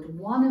forward,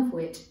 one of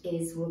which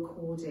is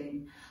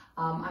recording.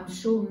 I'm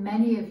sure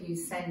many of you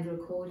send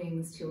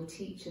recordings to your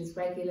teachers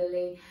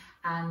regularly,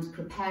 and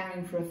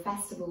preparing for a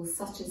festival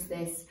such as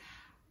this,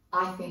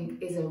 I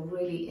think, is a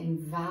really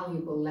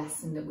invaluable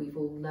lesson that we've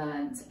all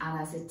learned.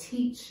 And as a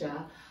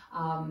teacher,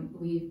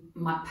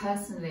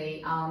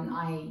 personally,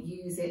 I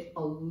use it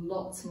a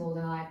lot more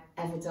than I've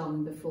ever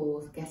done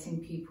before, getting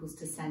pupils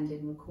to send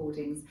in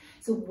recordings.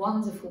 It's a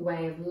wonderful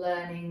way of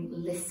learning,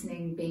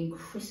 listening, being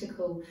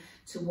critical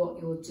to what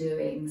you're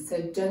doing.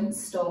 So don't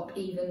stop,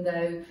 even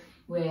though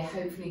we're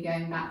hopefully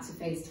going back to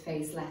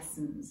face-to-face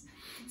lessons.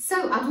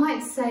 So I'd like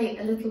to say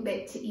a little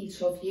bit to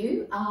each of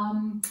you.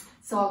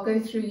 So I'll go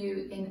through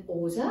you in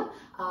order.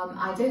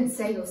 I don't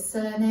say your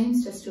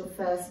surnames, just your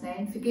first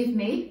name. Forgive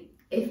me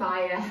if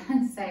I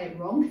say it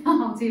wrong.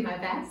 I'll do my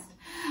best.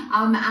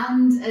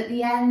 And at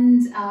the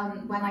end,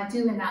 when I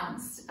do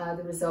announce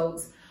the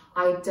results,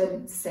 I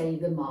don't say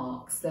the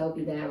marks. They'll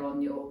be there on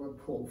your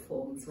report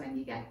forms when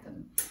you get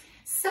them.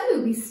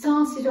 So we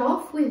started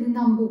off with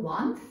number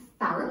 1,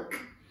 Farrokh,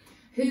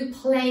 who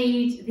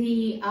played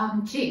the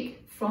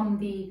jig from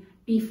the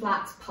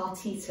B-flat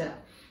partita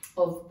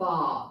of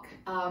Bach.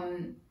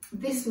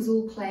 This was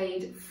all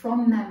played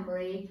from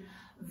memory,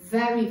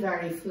 Very,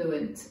 very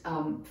fluent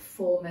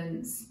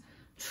performance,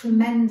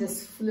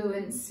 tremendous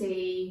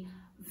fluency,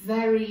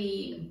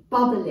 very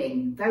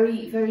bubbling,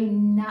 very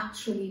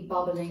naturally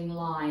bubbling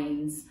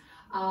lines.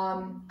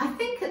 I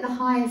think at the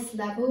highest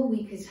level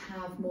we could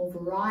have more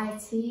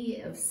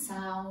variety of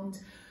sound.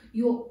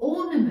 Your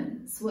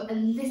ornaments were a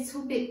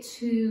little bit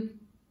too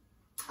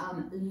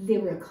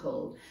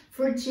lyrical.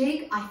 For a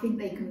jig, I think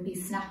they can be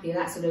snappier,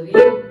 that sort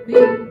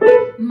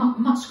of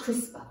much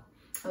crisper.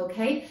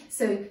 Okay,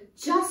 so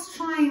just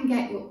try and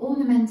get your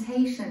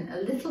ornamentation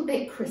a little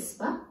bit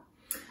crisper,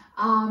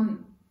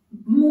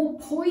 more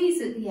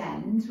poise at the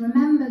end.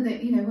 Remember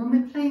that, you know, when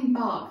we're playing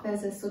Bach,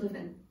 there's a sort of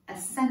a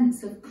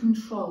sense of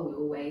control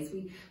always.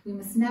 We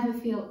must never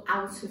feel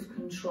out of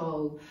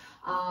control.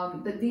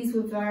 But these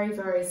were very,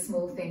 very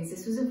small things.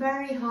 This was a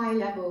very high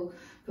level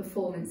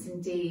performance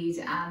indeed,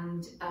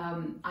 and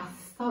I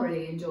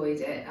thoroughly enjoyed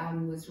it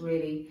and was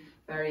really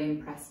very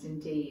impressed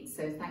indeed.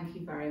 So thank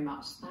you very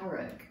much,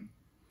 Tharuk.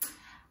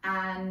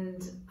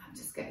 And I'm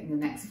just getting the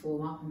next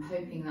form up. I'm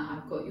hoping that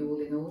I've got you all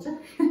in order.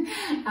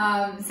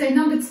 So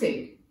number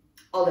 2,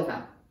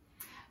 Oliver.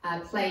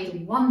 Played a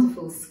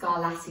wonderful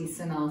Scarlatti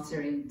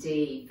Sonata in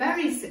D,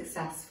 very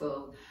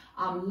successful.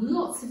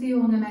 Lots of the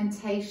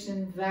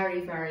ornamentation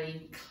very,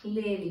 very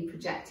clearly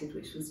projected,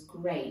 which was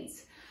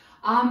great.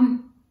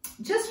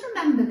 Just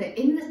remember that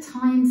in the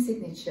time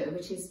signature,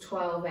 which is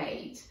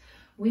 12/8,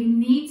 we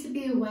need to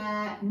be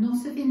aware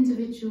not of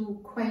individual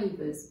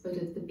quavers, but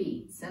of the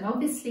beats. And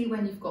obviously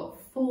when you've got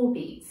 4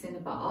 beats in a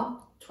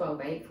bar,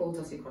 12/8, 4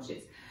 dotted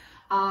crotchets,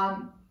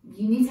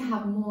 you need to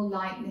have more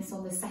lightness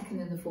on the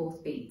 2nd and the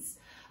 4th beats.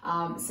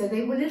 So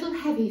they were a little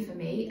heavy for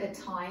me at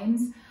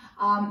times.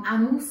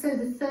 And also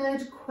the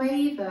 3rd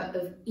quaver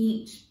of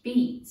each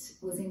beat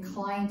was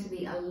inclined to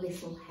be a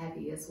little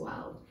heavy as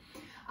well.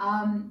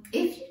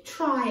 If you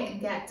try and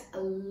get a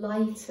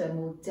lighter,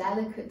 more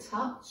delicate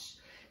touch,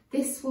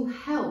 this will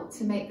help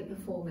to make the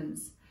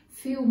performance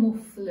feel more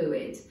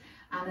fluid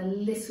and a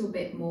little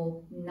bit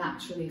more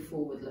naturally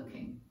forward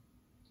looking.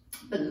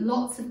 But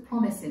lots of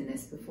promise in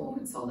this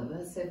performance,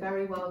 Oliver, so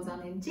very well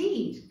done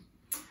indeed.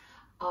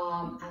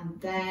 And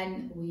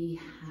then we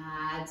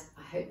had,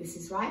 I hope this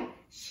is right,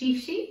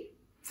 Shishi,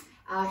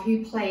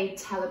 who played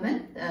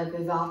Telemann,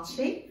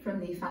 Vivace from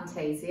the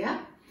Fantasia.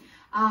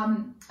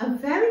 A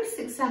very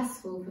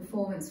successful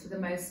performance for the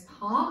most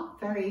part,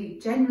 very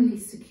generally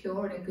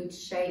secure and in a good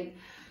shape.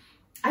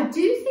 I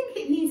do think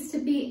it needs to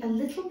be a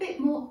little bit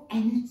more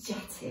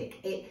energetic.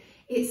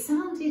 It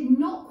sounded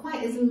not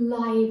quite as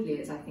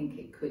lively as I think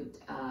it could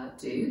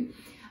do.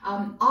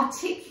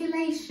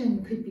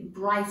 Articulation could be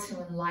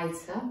brighter and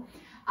lighter.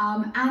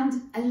 And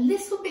a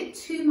little bit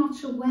too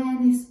much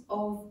awareness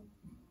of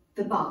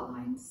the bar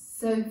lines.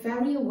 So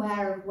very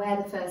aware of where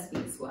the first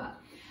beats were.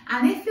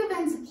 And if you're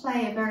going to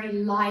play a very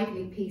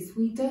lively piece,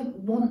 we don't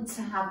want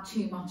to have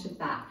too much of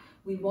that.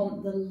 We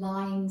want the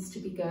lines to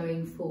be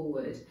going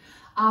forward.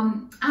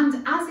 And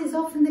as is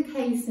often the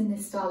case in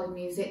this style of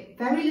music,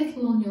 very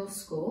little on your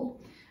score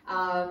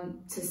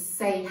to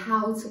say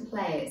how to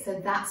play it. So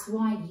that's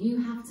why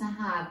you have to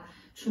have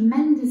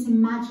tremendous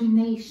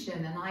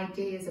imagination and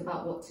ideas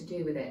about what to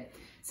do with it.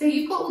 So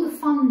you've got all the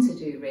fun to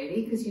do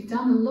really, because you've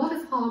done a lot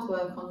of hard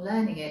work on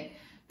learning it,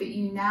 but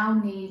you now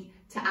need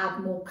to add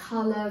more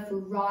colour,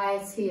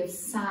 variety of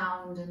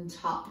sound and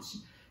touch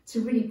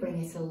to really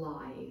bring it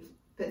alive.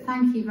 But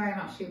thank you very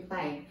much for your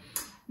play.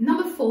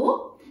 Number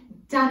 4,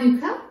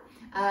 Danuka,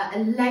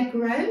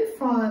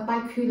 Allegro by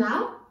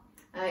Kulau.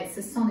 It's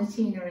a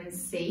sonatina in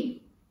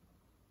C.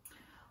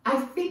 I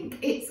think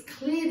it's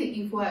clear that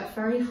you've worked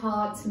very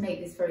hard to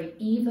make this very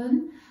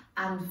even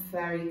and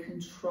very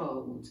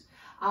controlled.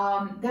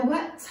 There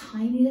were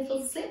tiny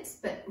little slips,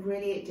 but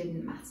really it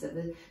didn't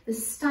matter. The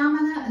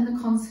stamina and the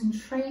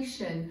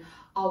concentration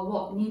are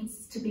what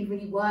needs to be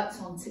really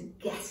worked on to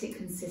get it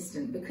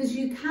consistent, because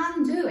you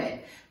can do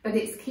it, but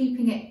it's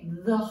keeping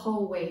it the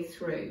whole way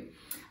through.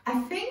 I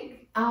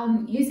think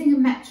using a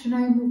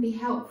metronome will be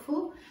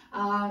helpful.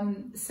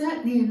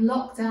 Certainly in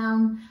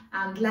lockdown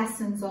and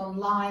lessons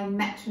online,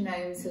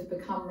 metronomes have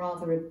become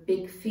rather a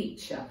big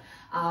feature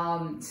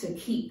to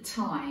keep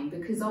time,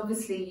 because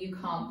obviously you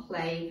can't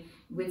play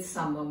with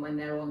someone when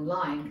they're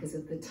online because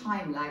of the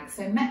time lag.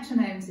 So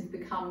metronomes have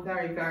become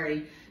very,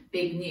 very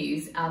big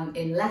news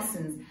in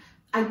lessons.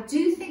 I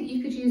do think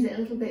you could use it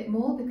a little bit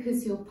more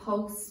because your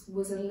pulse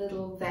was a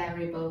little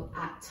variable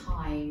at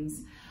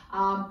times.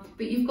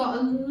 But you've got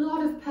a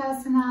lot of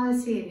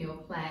personality in your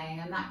playing,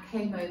 and that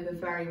came over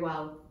very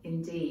well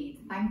indeed.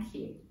 Thank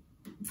you.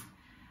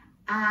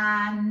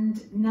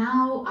 And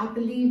now I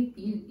believe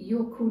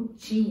you're called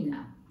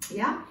Gina,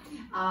 yeah?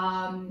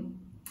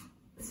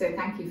 So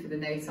thank you for the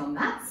note on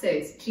that. So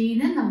it's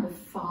Gina, number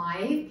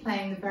 5,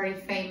 playing the very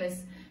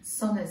famous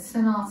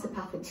Sonata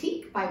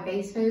Pathétique by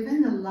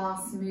Beethoven, the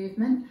last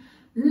movement.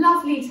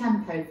 Lovely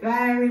tempo,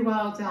 very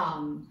well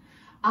done.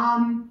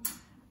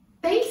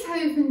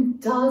 Beethoven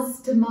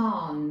does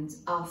demand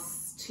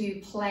us to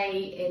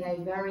play in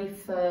a very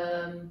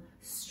firm,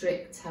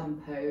 strict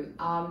tempo.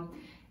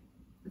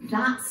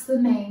 That's the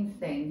main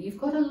thing. You've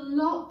got a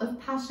lot of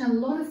passion, a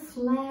lot of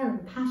flair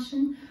and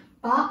passion,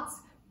 but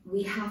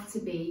we have to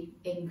be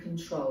in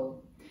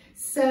control.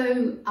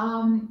 So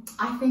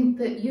I think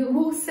that you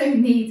also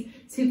need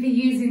to be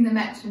using the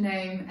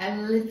metronome a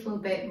little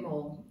bit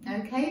more,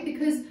 okay?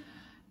 Because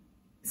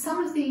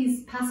some of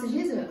these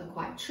passages are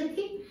quite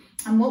tricky,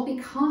 and what we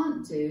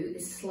can't do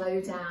is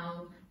slow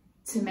down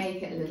to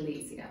make it a little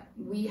easier.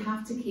 We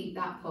have to keep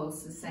that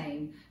pulse the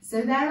same.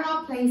 So there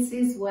are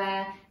places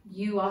where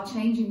you are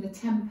changing the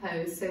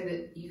tempo so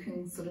that you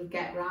can sort of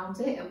get around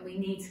it, and we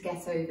need to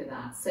get over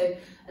that. So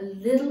a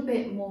little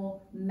bit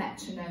more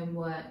metronome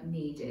work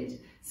needed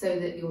so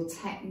that your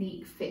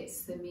technique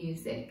fits the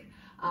music.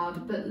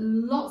 But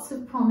lots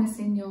of promise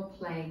in your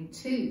playing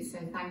too, so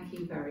thank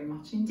you very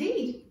much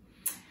indeed.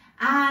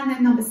 And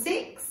then number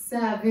 6,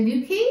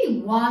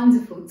 Vinuki,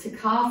 wonderful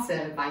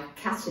Toccata by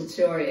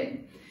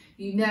Khachaturian.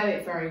 You know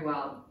it very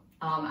well,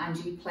 and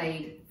you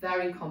played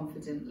very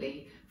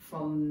confidently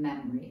from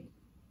memory.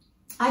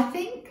 I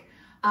think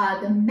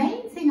the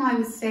main thing I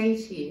would say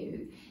to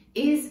you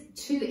is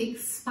to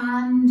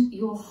expand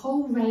your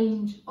whole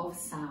range of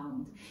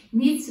sound. It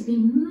needs to be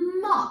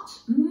much,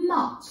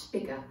 much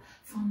bigger,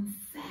 from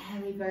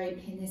very, very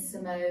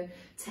pianissimo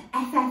to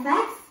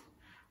FFF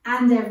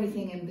and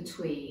everything in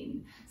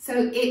between.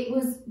 So it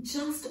was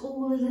just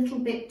all a little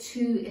bit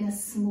too in a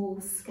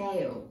small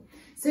scale.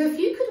 So if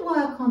you could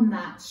work on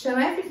that, show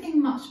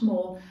everything much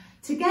more.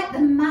 To get the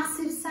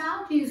massive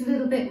sound, use a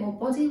little bit more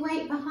body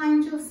weight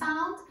behind your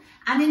sound.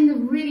 And in the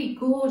really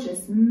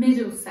gorgeous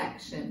middle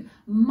section,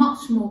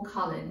 much more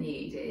colour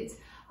needed.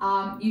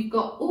 You've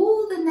got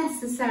all the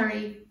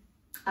necessary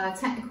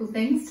technical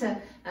things,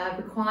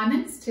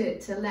 requirements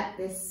to let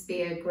this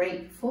be a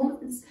great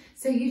performance.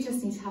 So you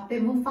just need to have a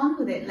bit more fun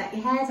with it, let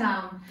your hair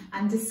down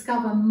and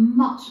discover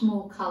much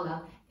more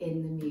colour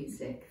in the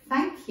music.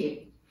 Thank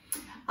you.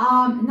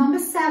 Number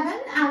 7,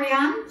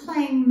 Ariane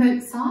playing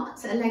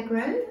Mozart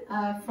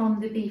Allegro from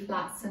the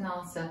B-flat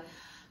Sonata.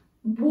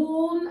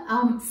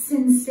 Warm,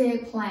 sincere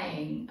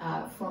playing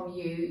from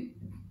you.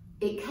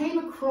 It came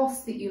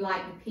across that you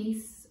like the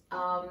piece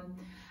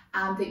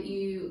and that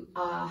you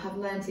have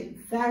learned it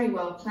very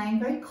well, playing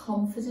very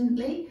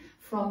confidently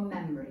from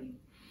memory.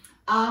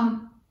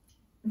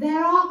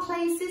 There are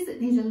places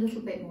that need a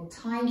little bit more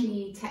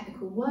tidy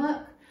technical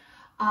work.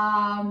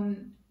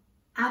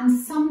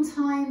 And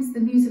sometimes the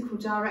musical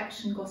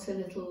direction got a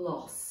little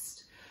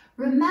lost.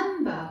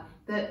 Remember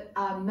that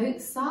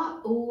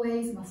Mozart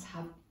always must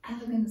have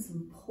elegance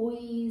and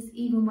poise,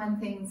 even when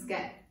things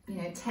get,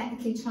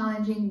 technically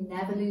challenging.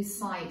 Never lose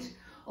sight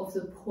of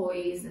the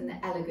poise and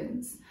the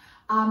elegance.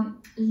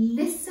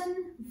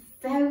 Listen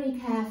very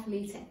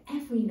carefully to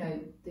every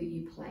note that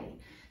you play,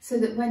 so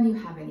that when you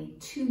have any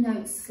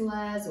two-note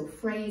slurs or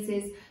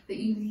phrases, that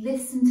you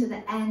listen to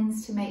the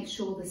ends to make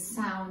sure the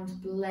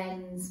sound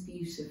blends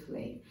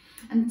beautifully.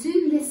 And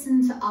do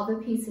listen to other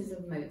pieces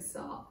of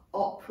Mozart,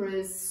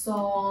 operas,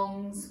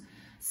 songs,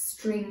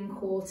 string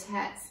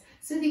quartets,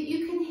 so that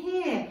you can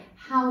hear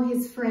how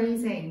his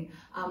phrasing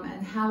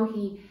and how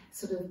he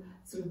sort of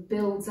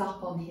builds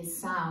up on his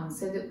sound,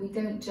 so that we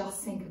don't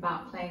just think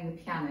about playing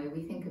the piano,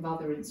 we think of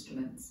other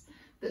instruments.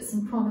 But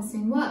some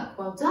promising work,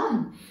 well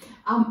done.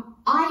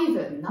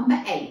 Ivan,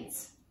 number 8.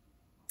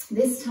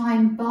 This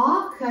time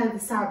Bach, the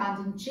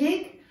Saraband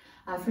Jig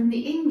from the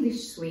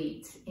English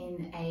suite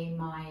in A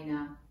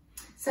minor.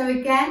 So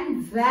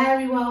again,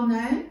 very well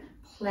known,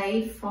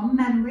 played from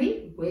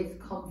memory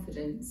with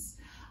confidence.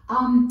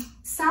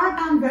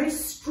 Saraband, very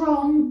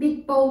strong,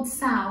 big, bold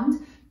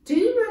sound.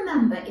 Do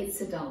remember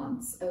it's a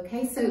dance,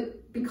 okay? So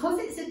because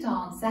it's a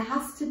dance, there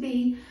has to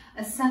be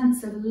a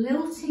sense of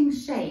lilting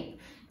shape.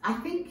 I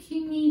think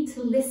you need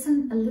to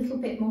listen a little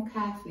bit more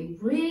carefully.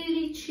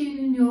 Really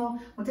tune your,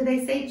 what do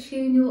they say?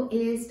 Tune your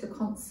ears to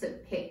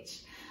concert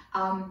pitch.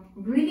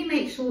 Really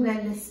make sure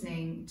they're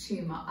listening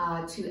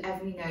to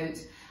every note.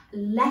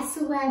 Less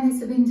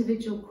awareness of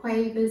individual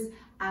quavers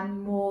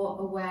and more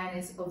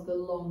awareness of the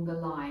longer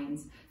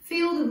lines.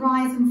 Feel the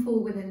rise and fall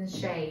within the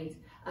shade.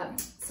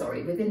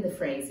 Within the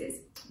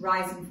phrases.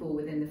 Rise and fall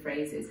within the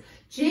phrases.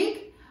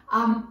 Jig,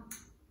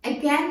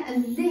 again, a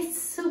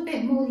little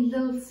bit more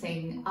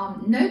lilting.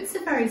 Notes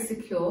are very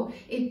secure.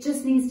 It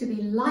just needs to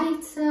be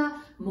lighter,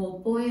 more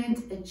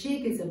buoyant. A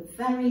jig is a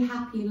very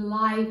happy,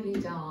 lively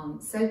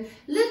dance. So a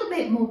little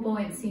bit more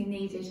buoyancy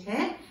needed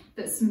here,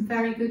 but some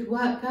very good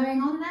work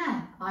going on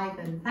there,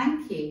 Ivan.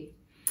 Thank you.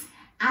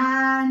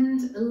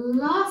 And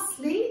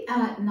lastly,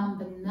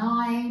 number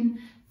 9,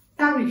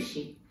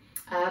 Tharushi,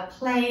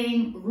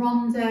 playing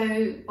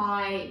Rondo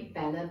by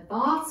Bela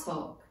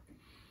Bartok.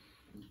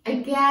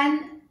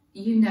 Again,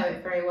 you know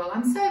it very well.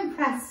 I'm so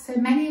impressed. So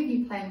many of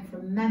you playing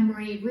from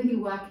memory, really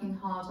working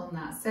hard on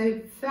that.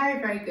 So very,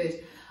 very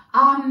good.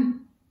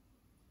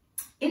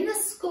 In the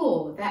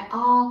score, there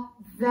are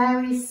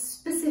very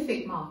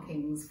specific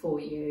markings for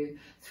you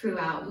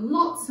throughout,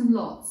 lots and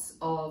lots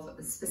of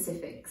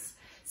specifics.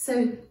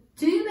 So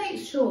do make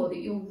sure that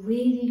you're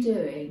really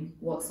doing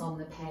what's on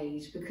the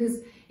page, because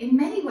in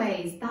many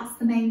ways that's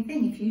the main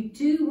thing. If you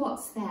do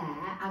what's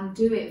there and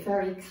do it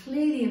very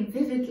clearly and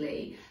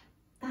vividly,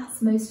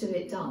 that's most of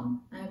it done,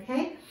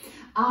 okay?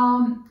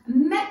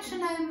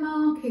 Metronome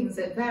markings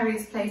at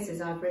various places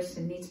I've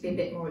written need to be a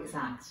bit more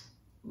exact.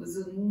 It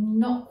was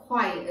not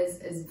quite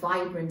as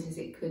vibrant as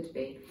it could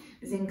be.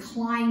 It was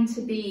inclined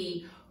to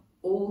be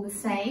all the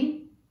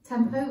same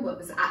tempo, but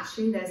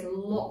there's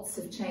lots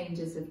of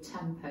changes of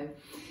tempo.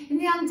 In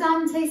the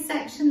andante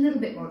section, a little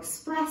bit more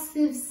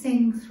expressive,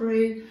 sing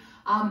through,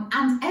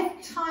 and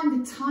every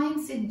time the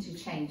time signature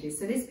changes,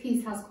 so this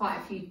piece has quite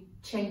a few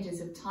changes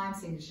of time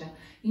signature,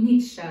 you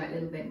need to show it a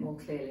little bit more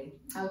clearly,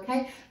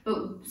 okay?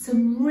 But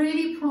some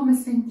really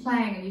promising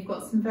playing, and you've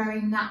got some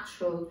very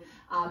natural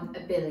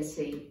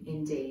ability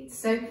indeed.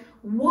 So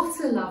what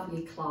a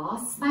lovely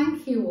class.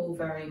 Thank you all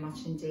very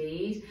much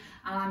indeed,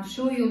 and I'm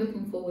sure you're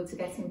looking forward to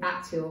getting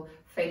back to your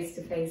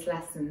face-to-face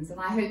lessons, and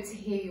I hope to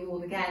hear you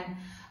all again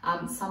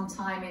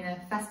sometime in a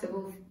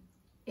festival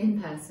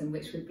in person,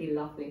 which would be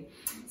lovely.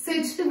 So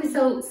to the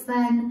results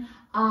then,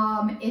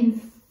 in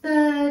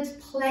third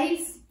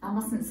place, I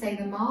mustn't say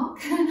the mark,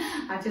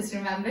 I just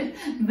remembered,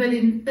 but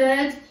in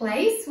third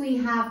place we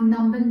have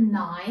number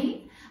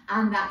 9,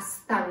 and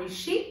that's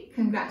Tharushi,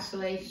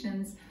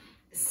 congratulations.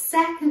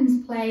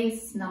 Second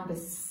place, number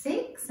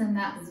 6, and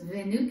that's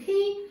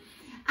Vinuki,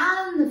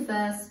 and the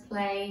first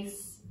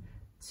place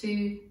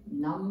to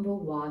number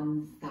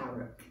 1,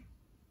 Tharuk.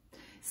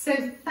 So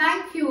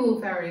thank you all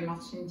very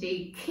much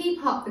indeed.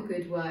 Keep up the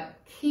good work,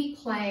 keep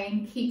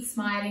playing, keep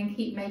smiling,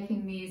 keep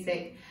making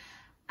music,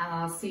 and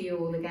I'll see you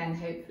all again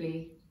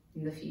hopefully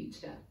in the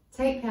future.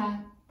 Take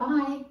care,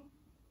 bye.